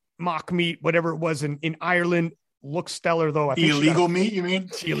meet, mock meet, whatever it was in Ireland. Looks stellar, though. I think illegal meat, you mean?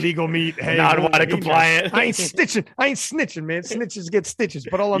 Illegal meat. Hey, not water compliant. I ain't snitching, man. Snitches get stitches.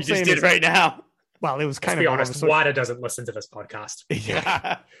 But all I'm saying is right now. Well, it was kind of be honest. Wada doesn't listen to this podcast.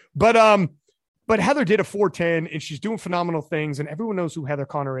 Yeah. But Heather did a 410, and she's doing phenomenal things, and everyone knows who Heather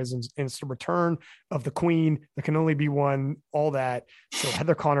Connor is, and it's the return of the queen. There can only be one, all that. So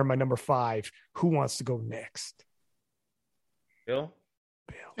Heather Connor, my number 5. Who wants to go next? Bill?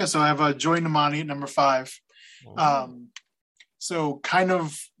 Yeah, so I have Joy Namani at number 5. So kind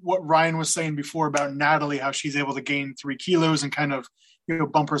of what Ryan was saying before about Natalie, how she's able to gain 3 kilos and kind of,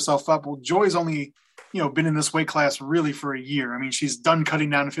 bump herself up. Well, Joy's only, been in this weight class really for a year. I mean, she's done cutting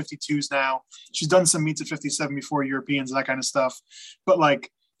down to 52s now. She's done some meets at 57 before Europeans, that kind of stuff. But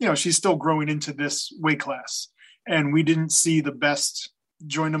she's still growing into this weight class. And we didn't see the best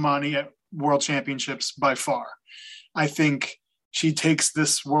Joy Namani at World Championships by far. I think she takes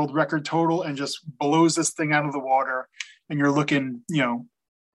this world record total and just blows this thing out of the water. And you're looking,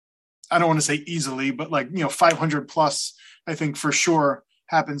 I don't want to say easily, but 500 plus, I think for sure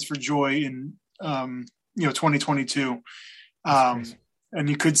happens for Joy in 2022. And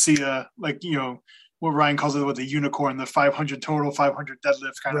you could see what Ryan calls it, with the unicorn, the 500 total, 500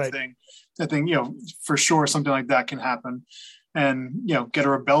 deadlift kind of thing. I think, for sure something like that can happen. And, get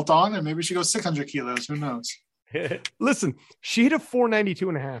her a belt on, and maybe she goes 600 kilos. Who knows? Listen, she hit a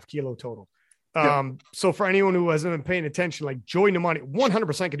 492.5 kilo total. So for anyone who hasn't been paying attention, like Joy Namani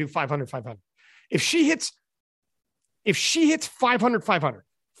 100% could do 500. If she hits 500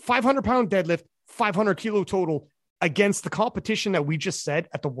 pound deadlift, 500 kilo total against the competition that we just said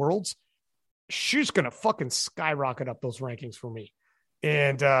at the Worlds, she's going to fucking skyrocket up those rankings for me.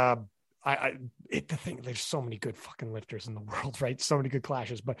 And the thing, there's so many good fucking lifters in the world, right? So many good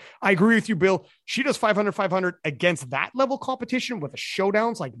clashes, but I agree with you, Bill. She does 500 against that level competition with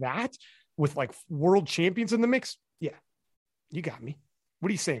showdowns like that, with like world champions in the mix. Yeah, you got me. What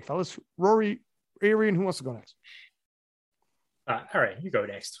are you saying, fellas? Rory, Arian, who wants to go next? All right, you go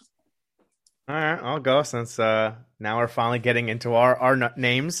next. All right, I'll go since now we're finally getting into our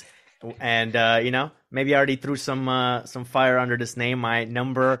names. And, maybe I already threw some fire under this name. My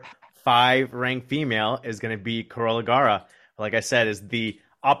number 5 ranked female is going to be Carola Gara. Like I said, is the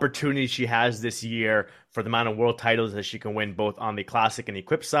opportunity she has this year for the amount of world titles that she can win both on the classic and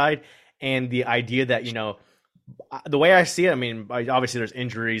equipped side. And the idea that, the way I see it, I mean, obviously there's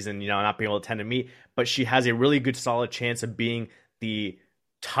injuries and, not being able to attend to meet, but she has a really good solid chance of being the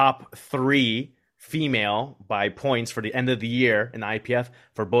top 3 female by points for the end of the year in the IPF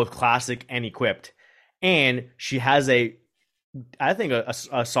for both classic and equipped. And she has I think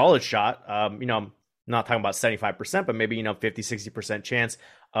a solid shot. I'm not talking about 75%, but maybe, 50-60% chance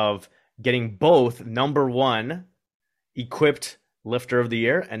of getting both number 1 equipped lifter of the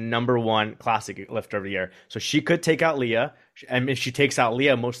year and number 1 classic lifter of the year. So she could take out Leah. And if she takes out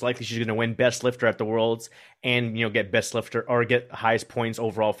Leah, most likely she's going to win best lifter at the Worlds and, get best lifter or get highest points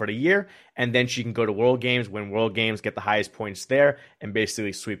overall for the year. And then she can go to World Games, win World Games, get the highest points there, and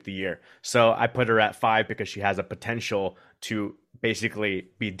basically sweep the year. So I put her at 5 because she has a potential to basically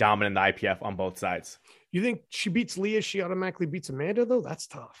be dominant in the IPF on both sides. You think she beats Leah, she automatically beats Amanda, though? That's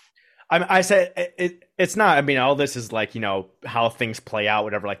tough. I said it's not. I mean, all this is like, how things play out,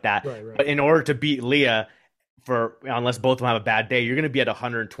 whatever like that. Right. But in order to beat Leah, unless both of them have a bad day, you're going to be at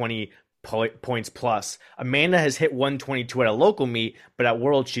 120 points plus. Amanda has hit 122 at a local meet, but at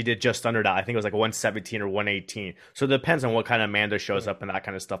World she did just under that. I think it was like 117 or 118. So it depends on what kind of Amanda shows up and that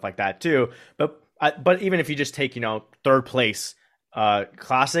kind of stuff like that too. But even if you just take, third place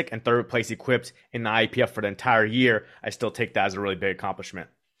classic and third place equipped in the IPF for the entire year, I still take that as a really big accomplishment.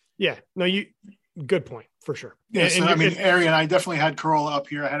 Yeah, no, good point for sure. Yeah, so, Arian, I definitely had Carola up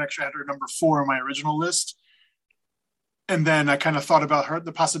here. I had her number 4 on my original list. And then I kind of thought about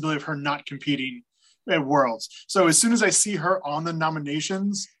the possibility of her not competing at Worlds. So as soon as I see her on the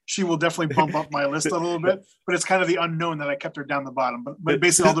nominations, she will definitely bump up my list a little bit. But it's kind of the unknown that I kept her down the bottom. But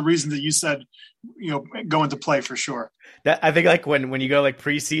basically all the reasons that you said, go into play for sure. That I think like when you go like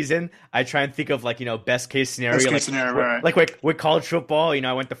preseason, I try and think of like, best case scenario. Best case scenario, right. Like with college football,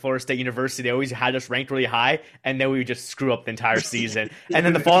 I went to Florida State University. They always had us ranked really high, and then we would just screw up the entire season. And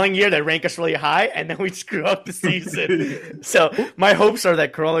then the following year, they rank us really high, and then we screw up the season. So my hopes are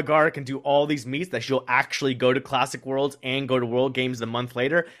that Carola Gara can do all these meets, that she'll actually go to Classic Worlds and go to World Games a month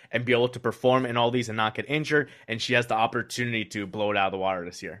later and be able to perform in all these and not get injured. And she has the opportunity to blow it out of the water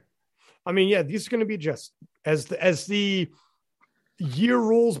this year. I mean, yeah, these are going to be just as the year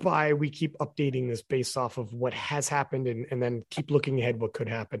rolls by, we keep updating this based off of what has happened and then keep looking ahead what could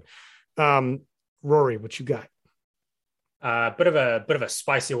happen. Rory, what you got? Bit of a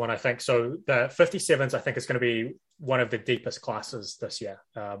spicy one, I think. So the 57s, I think, is going to be one of the deepest classes this year.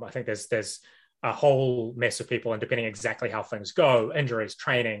 I think there's a whole mess of people, and depending exactly how things go, injuries,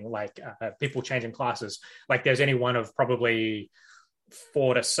 training, like people changing classes, like there's any one of probably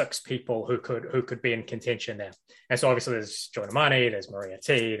 4 to 6 people who could be in contention there. And so obviously there's Joy Namani, there's Maria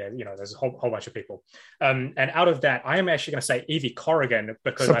T, there's a whole bunch of people. And out of that, I am actually going to say Evie Corrigan,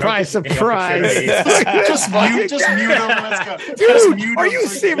 because surprise. just mute them. Let's go. Dude, are you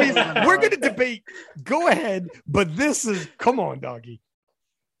serious? We're going to debate. Go ahead. But this is, come on, doggy.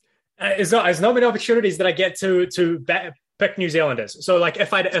 There's not many opportunities that I get to pick New Zealanders. So like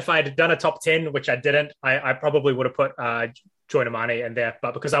if I'd done a top 10, which I didn't, I probably would have put Joy Namani in there,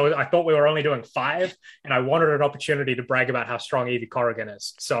 but because I thought we were only doing 5 and I wanted an opportunity to brag about how strong Evie Corrigan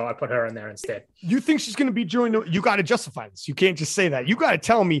is. So I put her in there instead. You think she's going to be You got to justify this. You can't just say that. You got to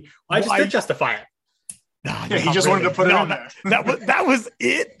tell me. I just did justify it. Yeah, he just wanted to put her in there. That was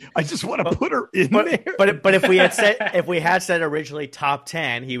it. I just want to put her in there. But if we had said originally top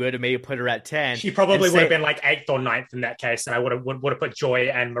 10, he would have maybe put her at 10. She probably would have been like 8th or 9th in that case, and I would have put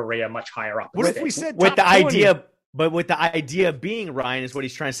Joy and Maria much higher up. What if we said with the 20? idea? But with the idea being, Ryan, is what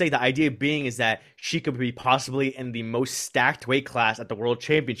he's trying to say. The idea being is that she could be possibly in the most stacked weight class at the World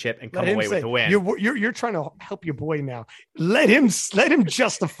Championship and come away with the win. You're trying to help your boy now. Let him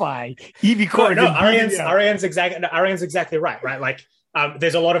justify Evie Corgan. No, Ariane's exactly right. Right, like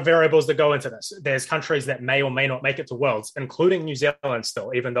there's a lot of variables that go into this. There's countries that may or may not make it to Worlds, including New Zealand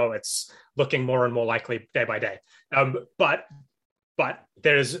still, even though it's looking more and more likely day by day. But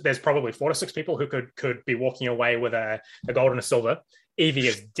there's probably 4 to 6 people who could be walking away with a gold and a silver. Evie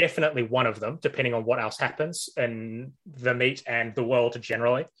is definitely one of them, depending on what else happens in the meet and the world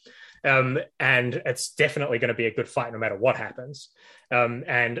generally. And it's definitely going to be a good fight no matter what happens.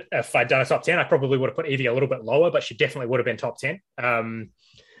 And if I'd done a top 10, I probably would have put Evie a little bit lower, but she definitely would have been top 10.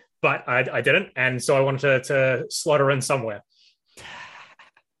 But I didn't. And so I wanted to slot her in somewhere.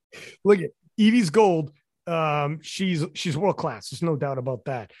 Look at Evie's gold. She's world class. There's no doubt about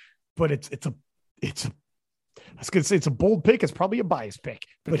that. But it's a I was gonna say it's a bold pick. It's probably a biased pick,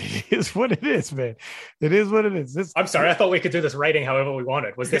 but it is what it is, man. It is what it is. I'm sorry. I thought we could do this rating however we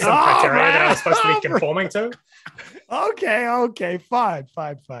wanted. Was there some criteria that I was supposed to be conforming to? Okay. Fine.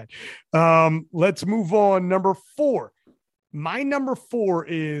 Let's move on. Number 4. My number 4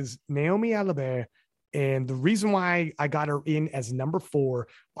 is Naomi Alibert. And the reason why I got her in as number 4,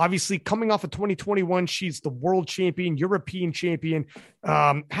 obviously coming off of 2021, she's the world champion, European champion,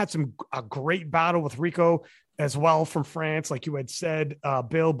 had a great battle with Rico as well from France, like you had said,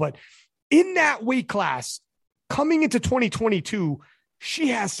 Bill. But in that weight class, coming into 2022, she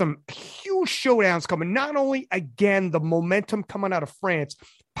has some huge showdowns coming. Not only, again, the momentum coming out of France,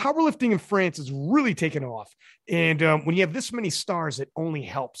 powerlifting in France is really taking off. And when you have this many stars, it only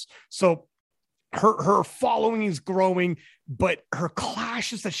helps. So her following is growing, but her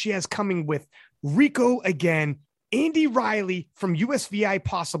clashes that she has coming with Rico again, Andy Riley from USVI,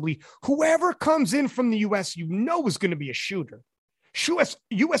 possibly whoever comes in from the US, is going to be a shooter.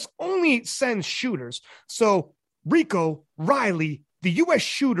 US only sends shooters. So Rico, Riley, the US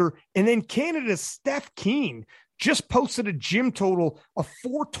shooter, and then Canada's Steph Keen just posted a gym total of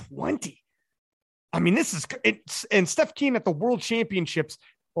 420. I mean, and Steph Keen at the World Championships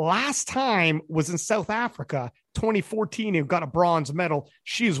last time was in South Africa, 2014, and got a bronze medal.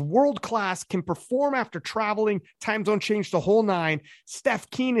 She is world-class, can perform after traveling, time zone change, the whole 9. Steph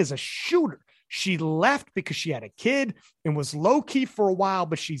Keen is a shooter. She left because she had a kid and was low-key for a while,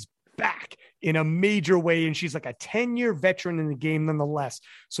 but she's back in a major way, and she's like a 10-year veteran in the game nonetheless.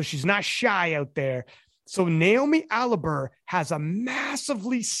 So she's not shy out there. So Naomi Alibert has a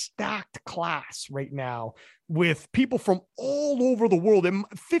massively stacked class right now with people from all over the world. And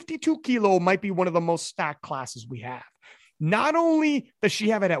 52 kilo might be one of the most stacked classes we have. Not only does she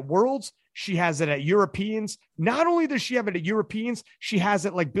have it at Worlds, she has it at Europeans. Not only does she have it at Europeans, she has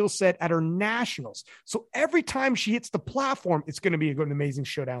it, like Bill said, at her nationals. So every time she hits the platform, it's going to be an amazing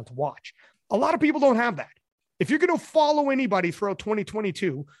showdown to watch. A lot of people don't have that. If you're going to follow anybody throughout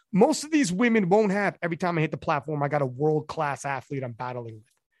 2022, most of these women won't have, every time I hit the platform, I got a world-class athlete I'm battling with.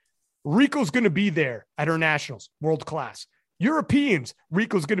 Rico's going to be there at her nationals, world-class. Europeans,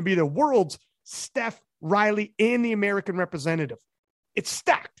 Rico's going to be there. Worlds, Steph, Riley, and the American representative. It's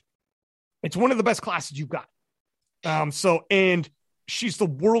stacked. It's one of the best classes you've got. And she's the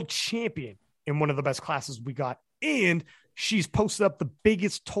world champion in one of the best classes we got. And she's posted up the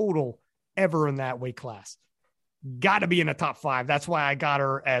biggest total ever in that weight class. Got to be in the top 5. That's why I got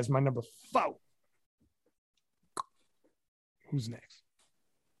her as my number 4. Who's next?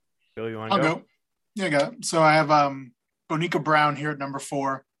 Bill, you want to go? I'll go. Yeah, I got it. So I have Bonica Brown here at number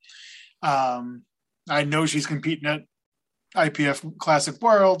 4. I know she's competing at IPF Classic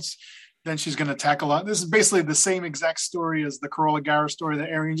Worlds. Then she's going to tackle on. This is basically the same exact story as the Carola Gara story that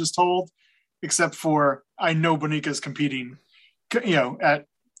Arian just told, except for I know Bonica is competing, at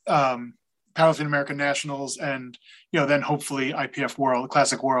Powerlifting American Nationals and, then hopefully IPF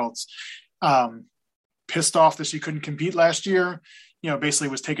Classic Worlds. Pissed off that she couldn't compete last year, basically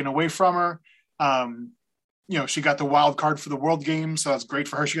was taken away from her. She got the wild card for the World Games, so that's great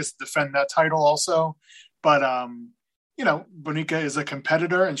for her. She gets to defend that title also. But, Bonica is a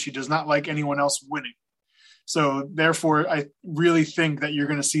competitor and she does not like anyone else winning. So therefore, I really think that you're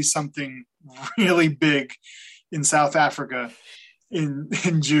going to see something really big in South Africa in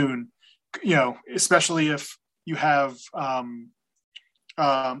June. Especially if you have, what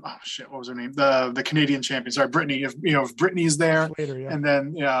was her name? The Canadian champion. Sorry, Brittany. If Brittany is there, Later, yeah. and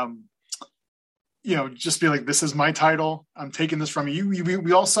then just be like, this is my title. I'm taking this from you.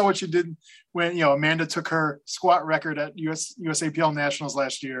 We all saw what you did when, Amanda took her squat record at USAPL Nationals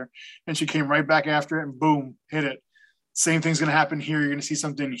last year, and she came right back after it and boom, hit it. Same thing's going to happen here. You're going to see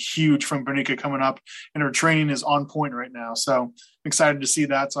something huge from Bonica coming up, and her training is on point right now. So I'm excited to see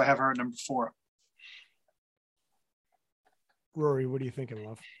that. So I have her at number 4. Rory, what are you thinking,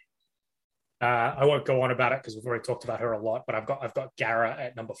 love? I won't go on about it because we've already talked about her a lot, but I've got Gara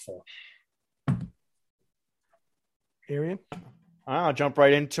at number 4. Arian? I'll jump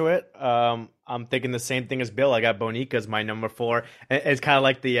right into it. I'm thinking the same thing as Bill. I got Bonica as my number 4. It's kind of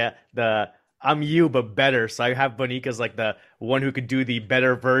like the I'm you but better. So I have Bonica as like the one who could do the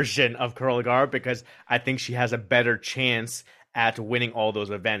better version of Carla Gar, because I think she has a better chance at winning all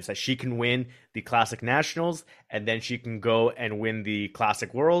those events. That she can win the Classic Nationals, and then she can go and win the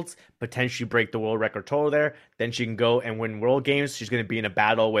Classic Worlds, potentially break the world record total there. Then she can go and win World Games. She's going to be in a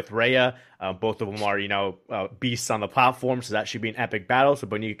battle with Rhea. Both of them are, beasts on the platform, so that should be an epic battle. So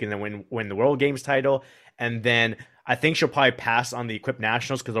Bonica can then win the World Games title. And then I think she'll probably pass on the Equipped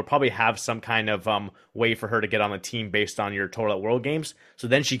Nationals because they'll probably have some kind of way for her to get on the team based on your total at World Games. So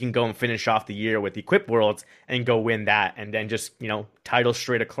then she can go and finish off the year with Equipped Worlds and go win that. And then just, titles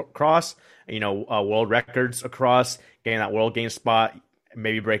straight across, world records across, getting that World Games spot,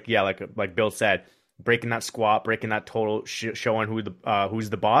 maybe break, like Bill said, breaking that squat, breaking that total, showing who's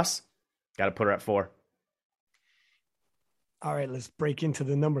the boss. Got to put her at 4. All right, let's break into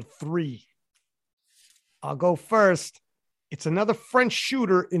the number 3. I'll go first. It's another French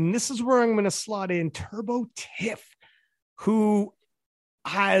shooter, and this is where I'm going to slot in Turbo Tiff, who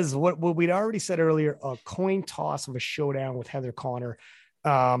has what we'd already said earlier, a coin toss of a showdown with Heather Connor.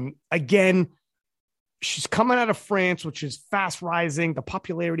 Again, she's coming out of France, which is fast rising. The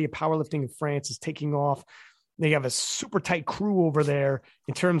popularity of powerlifting in France is taking off. They have a super tight crew over there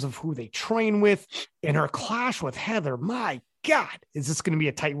in terms of who they train with, and her clash with Heather, my God, is this going to be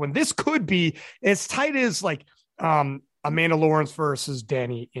a tight one? This could be as tight as like Amanda Lawrence versus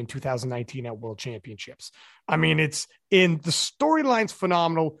Danny in 2019 at World Championships. I mean, it's in the storyline's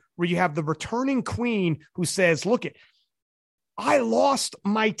phenomenal, where you have the returning queen who says, look, I lost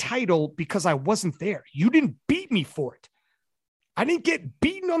my title because I wasn't there. You didn't beat me for it. I didn't get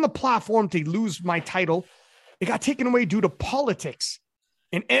beaten on the platform to lose my title. It got taken away due to politics.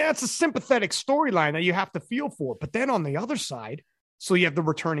 And that's a sympathetic storyline that you have to feel for. But then on the other side, so you have the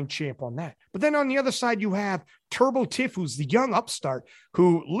returning champ on that. But then on the other side, you have Turbo Tiff, who's the young upstart,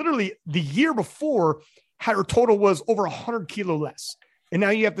 who literally the year before had her total was over 100 kilo less. And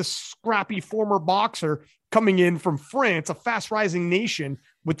now you have this scrappy former boxer coming in from France, a fast rising nation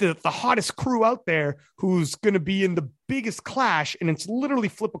with the hottest crew out there, who's going to be in the biggest clash. And it's literally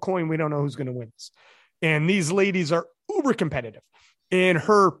flip a coin. We don't know who's going to win this. And these ladies are uber competitive. And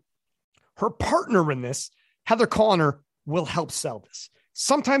her partner in this, Heather Connor, will help sell this.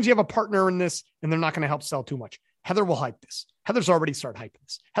 Sometimes you have a partner in this and they're not going to help sell too much. Heather will hype this. Heather's already started hyping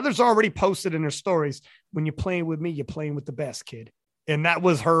this. Heather's already posted in her stories, when you're playing with me, you're playing with the best, kid. And that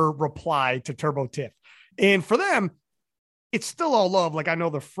was her reply to Turbo Tiff. And for them, it's still all love. Like, I know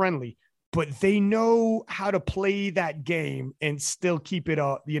they're friendly, but they know how to play that game and still keep it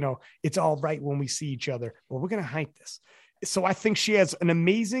up. It's all right when we see each other. Well, we're going to hype this. So I think she has an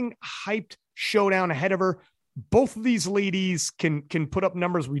amazing hyped showdown ahead of her. Both of these ladies can put up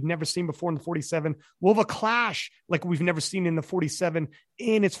numbers we've never seen before in the 47. We'll have a clash like we've never seen in the 47,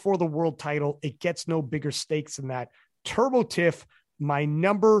 and it's for the world title. It gets no bigger stakes than that. Turbo Tiff, my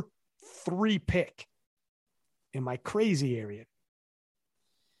number 3 pick. Am I crazy, Arian?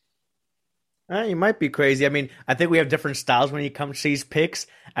 You might be crazy. I mean, I think we have different styles when you come to these picks.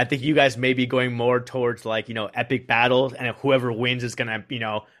 I think you guys may be going more towards epic battles, and whoever wins is going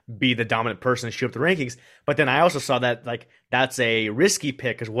to, be the dominant person and shoot up the rankings. But then I also saw that that's a risky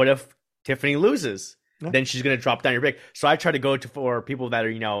pick, because what if Tiffany loses? Yeah. Then she's going to drop down your pick. So I try to go for people that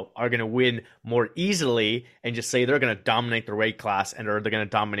are going to win more easily, and just say they're going to dominate their weight class, or they're going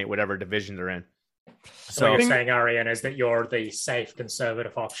to dominate whatever division they're in. So what you're saying, Arian, is that you're the safe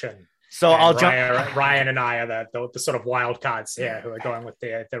conservative option. So I'll jump. Ryan and I are the sort of wild cards here who are going with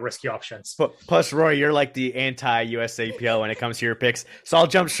the risky options. Plus, Roy, you're like the anti-USAPL when it comes to your picks. So I'll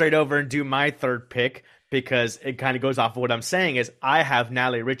jump straight over and do my 3rd pick, because it kind of goes off of what I'm saying. Is I have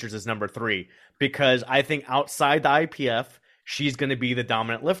Natalie Richards as number 3, because I think outside the IPF, she's going to be the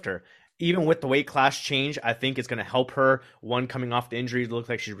dominant lifter. Even with the weight class change, I think it's going to help her. 1, coming off the injury, it looks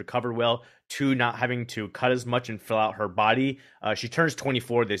like she's recovered well. 2, not having to cut as much and fill out her body. She turns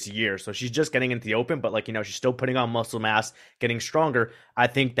 24 this year, so she's just getting into the open, but she's still putting on muscle mass, getting stronger. I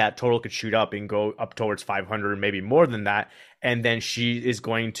think that total could shoot up and go up towards 500, maybe more than that. And then she is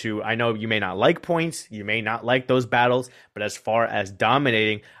going to, I know you may not like points, you may not like those battles, but as far as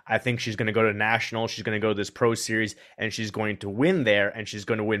dominating, I think she's going to go to national, she's going to go to this pro series, and she's going to win there, and she's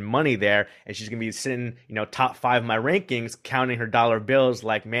going to win money there, and she's going to be sitting, top 5 of my rankings, counting her dollar bills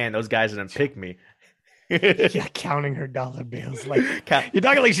like, man, those guys didn't pick me. Yeah, counting her dollar bills. Like you're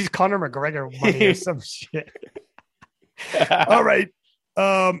talking like she's Conor McGregor money or some shit. All right.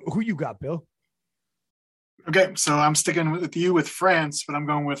 Who you got, Bill? Okay, so I'm sticking with you with France, but I'm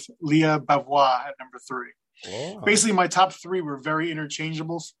going with Leah Bavois at number 3. Oh. Basically, my top 3 were very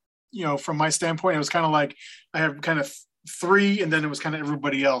interchangeable. From my standpoint, it was kind of like I have kind of 3, and then it was kind of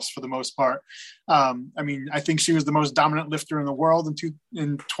everybody else for the most part. I think she was the most dominant lifter in the world in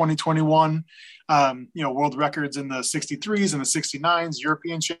 2021. World records in the 63s and the 69s,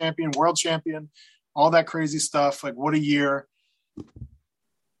 European champion, world champion, all that crazy stuff. Like, what a year.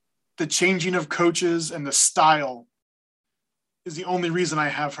 The changing of coaches and the style is the only reason I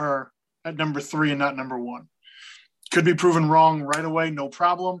have her at number 3 and not number 1. Could be proven wrong right away, no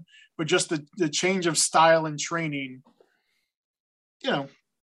problem. But just the change of style and training,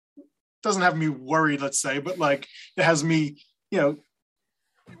 doesn't have me worried, let's say, but like it has me,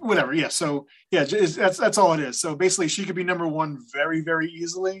 whatever. Yeah. So yeah, that's all it is. So basically she could be number 1 very, very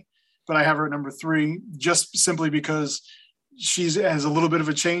easily, but I have her at number 3 just simply because she has a little bit of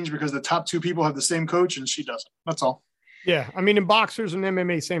a change because the top 2 people have the same coach and she doesn't. That's all. Yeah. I mean, in boxers and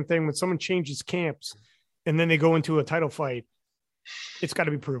MMA, same thing. When someone changes camps and then they go into a title fight, it's got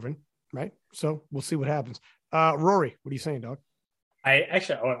to be proven, right? So we'll see what happens. Rory, what are you saying, dog? I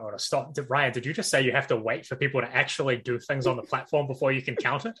want to stop. Ryan, did you just say you have to wait for people to actually do things on the platform before you can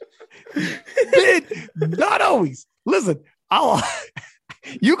count it? Not always. Listen,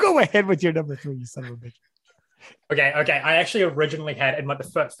 you go ahead with your number 3, you son of a bitch. Okay. I actually originally had in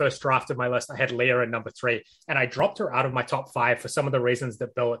the first draft of my list, I had Leah in number 3, and I dropped her out of my top 5 for some of the reasons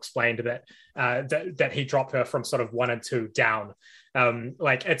that Bill explained that he dropped her from sort of 1 and 2 down.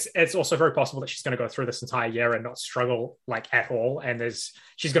 It's also very possible that she's going to go through this entire year and not struggle like at all, and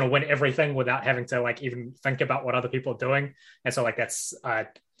she's going to win everything without having to like even think about what other people are doing. And so like that's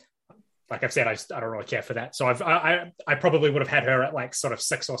like I've said, I don't really care for that. So I probably would have had her at like sort of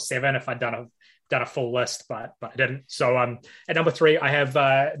 6 or 7 if I'd done a full list, but I didn't. So at number 3, I have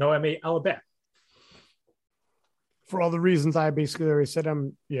Noemi Alabert. For all the reasons I basically already said,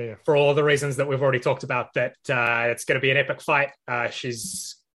 yeah. For all the reasons that we've already talked about, that it's going to be an epic fight.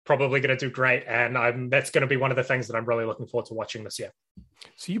 She's probably going to do great, and that's going to be one of the things that I'm really looking forward to watching this year.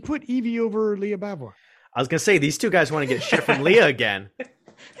 So you put Evie over Leah Bavois. I was going to say, these 2 guys want to get shit from Leah again.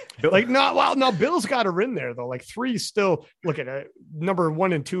 Like, no, Bill's got her in there though. Like 3 still. Look at it. Number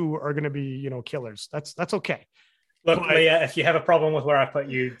 1 and 2 are going to be, killers. That's okay. Look, Leah, if you have a problem with where I put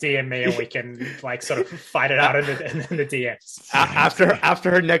you, DM me and we can like sort of fight it out in the DMs. After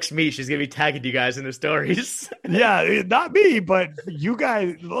her next meet, she's going to be tagging you guys in the stories. Yeah, not me, but you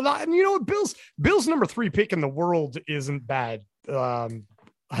guys. And you know what? Bill's number 3 pick in the world isn't bad.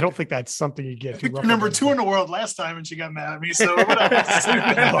 I don't think that's something you get. Number 2 in the world last time, and she got mad at me. So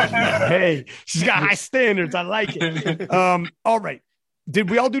hey, she's got high standards. I like it. All right. Did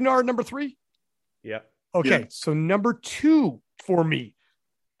we all do our number 3? Yeah. Okay. Yeah. So number 2 for me,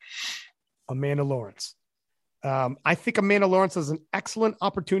 Amanda Lawrence. I think Amanda Lawrence has an excellent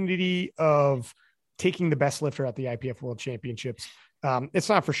opportunity of taking the best lifter at the IPF World Championships. It's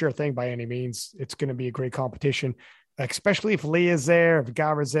not for sure a thing by any means. It's going to be a great competition, especially if Leah's there, if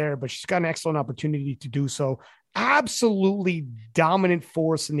Gara's there, but she's got an excellent opportunity to do so. Absolutely dominant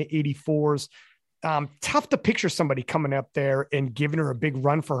force in the 84s. Tough to picture somebody coming up there and giving her a big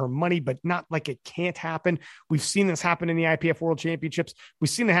run for her money, but not like it can't happen. We've seen this happen in the IPF World Championships. We've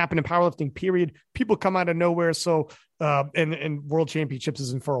seen it happen in powerlifting, period. People come out of nowhere. So, and World Championships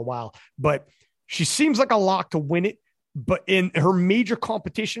isn't for a while, but she seems like a lock to win it. But in her major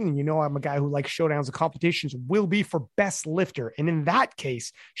competition, and I'm a guy who likes showdowns and competitions, will be for best lifter. And in that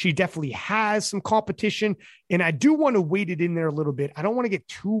case, she definitely has some competition. And I do want to weight it in there a little bit. I don't want to get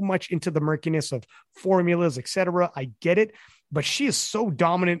too much into the murkiness of formulas, etc. I get it. But she is so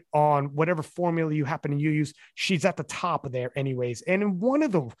dominant on whatever formula you happen to use. She's at the top of there anyways. And in one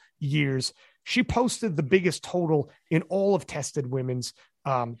of the years, she posted the biggest total in all of tested women's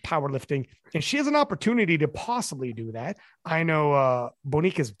powerlifting, and she has an opportunity to possibly do that. I know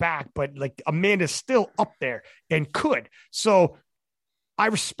Bonica's back, but like Amanda's still up there and could. So I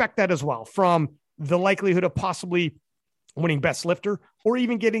respect that as well, from the likelihood of possibly winning best lifter or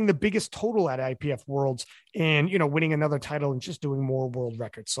even getting the biggest total at IPF Worlds and, winning another title and just doing more world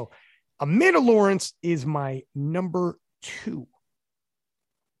records. So Amanda Lawrence is my number 2.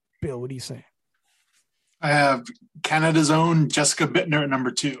 Bill, what are you saying? I have Canada's own Jessica Bittner at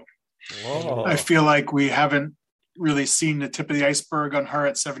number 2. Whoa. I feel like we haven't really seen the tip of the iceberg on her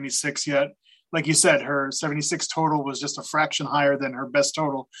at 76 yet. Like you said, her 76 total was just a fraction higher than her best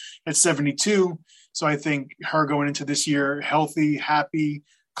total at 72. So I think her going into this year, healthy, happy,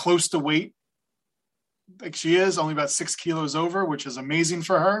 close to weight, like she is, only about 6 kilos over, which is amazing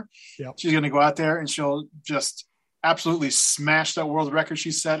for her. Yep. She's going to go out there and she'll just absolutely smash that world record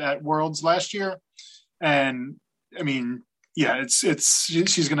she set at Worlds last year. And I mean, yeah,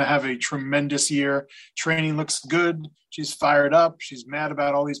 she's going to have a tremendous year. Training looks good. She's fired up. She's mad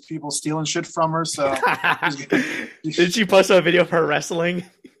about all these people stealing shit from her. So did she post a video of her wrestling?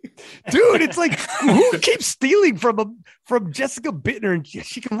 Dude, it's like, who keeps stealing from Jessica Bittner? And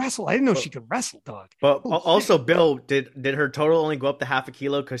she can wrestle. I didn't know she could wrestle, dog. But also, Bill, did her total only go up to half a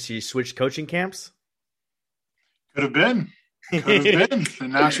kilo because she switched coaching camps? Could have been.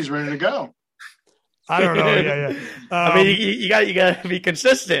 And now she's ready to go. I don't know. Yeah. I mean, you got to be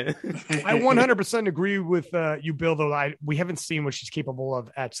consistent. I 100% agree with you, Bill. Though we haven't seen what she's capable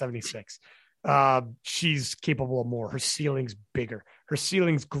of at 76. She's capable of more. Her ceiling's bigger. Her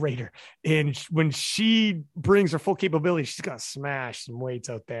ceiling's greater. And when she brings her full capability, she's gonna smash some weights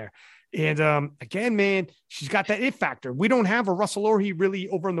out there. And again, man, she's got that it factor. We don't have a Russell Orhe really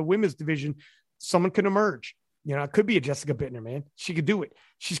over in the women's division. Someone could emerge. You know, it could be a Jessica Bittner, man. She could do it.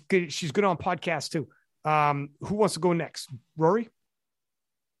 She's good. She's good on podcasts too. Who wants to go next? Rory?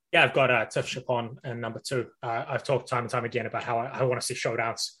 Yeah, I've got Tiff Chapon and number 2. I've talked time and time again about how I want to see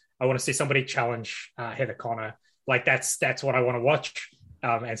showdowns. I want to see somebody challenge Heather Connor. Like that's what I want to watch.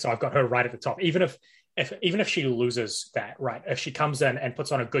 And so I've got her right at the top. Even if she loses that, right? If she comes in and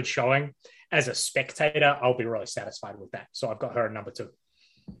puts on a good showing as a spectator, I'll be really satisfied with that. So I've got her at number 2.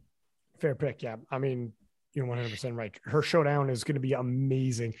 Fair pick. Yeah. I mean, you're 100% right. Her showdown is going to be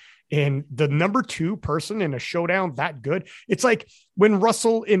amazing. And the number 2 person in a showdown that good, it's like when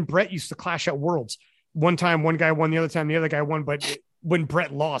Russell and Brett used to clash at Worlds. One time, one guy won, the other time, the other guy won. But when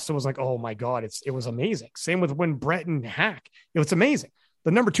Brett lost, it was like, oh my God, it was amazing. Same with when Brett and Hack, it was amazing.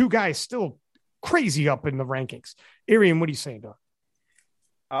 The number 2 guy is still crazy up in the rankings. Arian, what are you saying, Doc?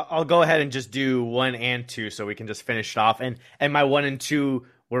 I'll go ahead and just do 1 and 2 so we can just finish it off. And my 1 and 2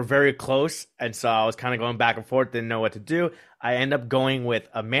 were very close, and so I was kind of going back and forth, didn't know what to do. I end up going with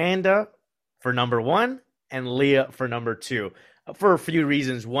Amanda for number 1 and Leah for number 2 for a few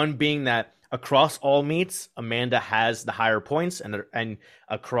reasons. One being that across all meets, Amanda has the higher points, and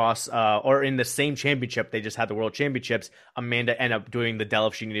across or in the same championship, they just had the World Championships. Amanda ended up doing the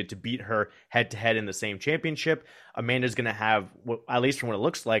deadlift she needed to beat her head to head in the same championship. Amanda's going to have, at least from what it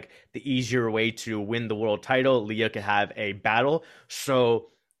looks like, the easier way to win the world title. Leah could have a battle, so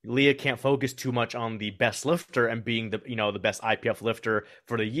Leah can't focus too much on the best lifter and being the best IPF lifter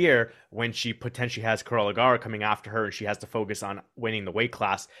for the year when she potentially has Karol Gara coming after her, and she has to focus on winning the weight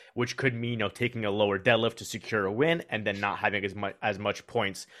class, which could mean taking a lower deadlift to secure a win and then not having as much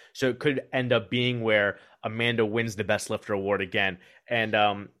points. So it could end up being where Amanda wins the best lifter award again.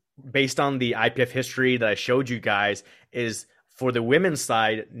 And based on the IPF history that I showed you guys, is for the women's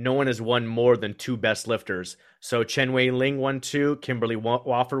side, no one has won more than 2 best lifters. So Chen Wei Ling won 2, Kimberly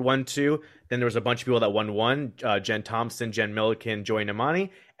Wofford won 2. Then there was a bunch of people that won 1, Jen Thompson, Jen Milliken, Joy Namani.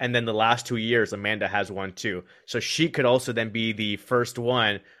 And then the last 2 years, Amanda has won 2. So she could also then be the first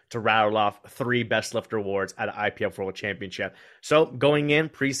one to rattle off 3 best lifter awards at an IPF World Championship. So going in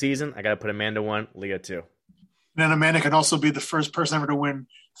preseason, I got to put Amanda 1, Leah 2. Then Amanda can also be the first person ever to win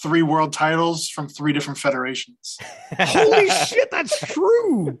 3 world titles from 3 different federations. Holy shit, that's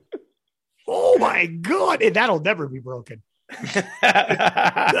true. Oh my God. And that'll never be broken. That's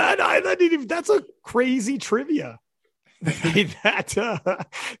a crazy trivia.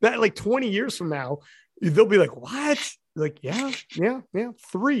 that like 20 years from now, they'll be like, what? Like, yeah.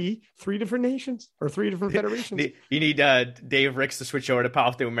 3 different nations or 3 different federations. You need Dave Ricks to switch over to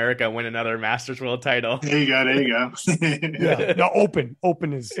Power to America and win another Masters World title. There you go. Yeah, no, open is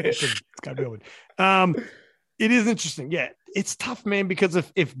open. It's got to be open. It is interesting. Yeah, it's tough, man, because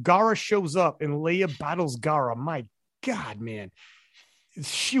if Gara shows up and Leah battles Gara, my God, man, if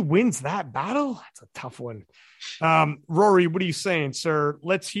she wins that battle, that's a tough one. Rory, what are you saying, sir?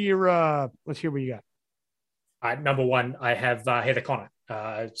 Let's hear what you got. Number 1, I have Heather Connor.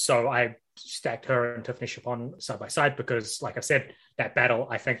 So I stacked her and Tiffany Chapon side by side because, like I said, that battle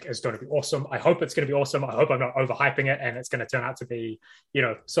I think is going to be awesome. I hope it's going to be awesome. I hope I'm not overhyping it and it's going to turn out to be,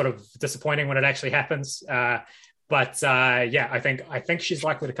 sort of disappointing when it actually happens. But I think she's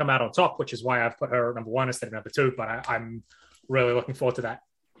likely to come out on top, which is why I've put her number 1 instead of number 2. But I'm really looking forward to that.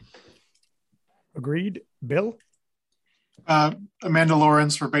 Agreed. Bill? Amanda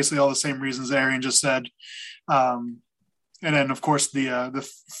Lawrence for basically all the same reasons Arian just said. And then, of course, the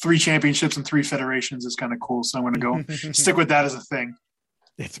 3 championships and 3 federations is kind of cool. So I'm going to go stick with that as a thing.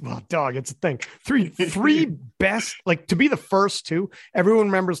 It's a thing. Three best, like to be the first two. Everyone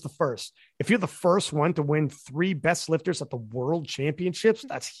remembers the first. If you're the first one to win 3 best lifters at the world championships,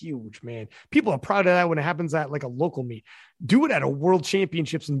 that's huge, man. People are proud of that when it happens at like a local meet. Do it at a world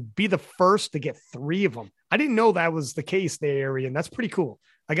championships and be the first to get 3 of them. I didn't know that was the case there, and that's pretty cool.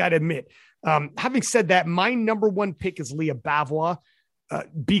 I got to admit. Having said that, my number 1 pick is Leah Bavois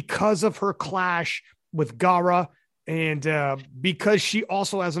because of her clash with Gara. And because she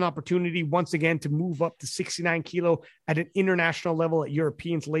also has an opportunity once again to move up to 69 kilo at an international level at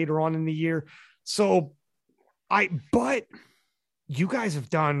Europeans later on in the year. So but you guys have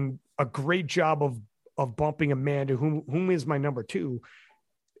done a great job of bumping Amanda, whom is my number 2.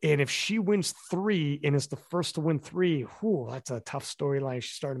 And if she wins 3 and is the first to win 3, that's a tough storyline.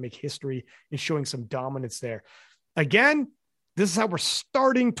 She's starting to make history and showing some dominance there. Again, this is how we're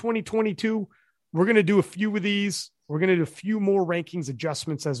starting 2022. We're going to do a few of these. We're going to do a few more rankings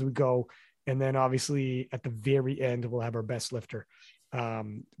adjustments as we go. And then obviously at the very end, we'll have our best lifter.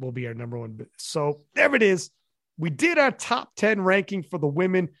 Will be our number 1. So there it is. We did our top 10 ranking for the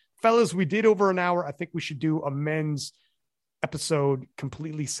women. Fellas, we did over an hour. I think we should do a men's episode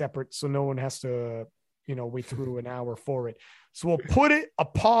completely separate so no one has to, wait through an hour for it. So we'll put a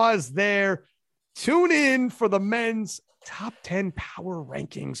pause there. Tune in for the men's top 10 power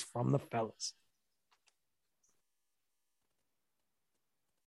rankings from the fellas.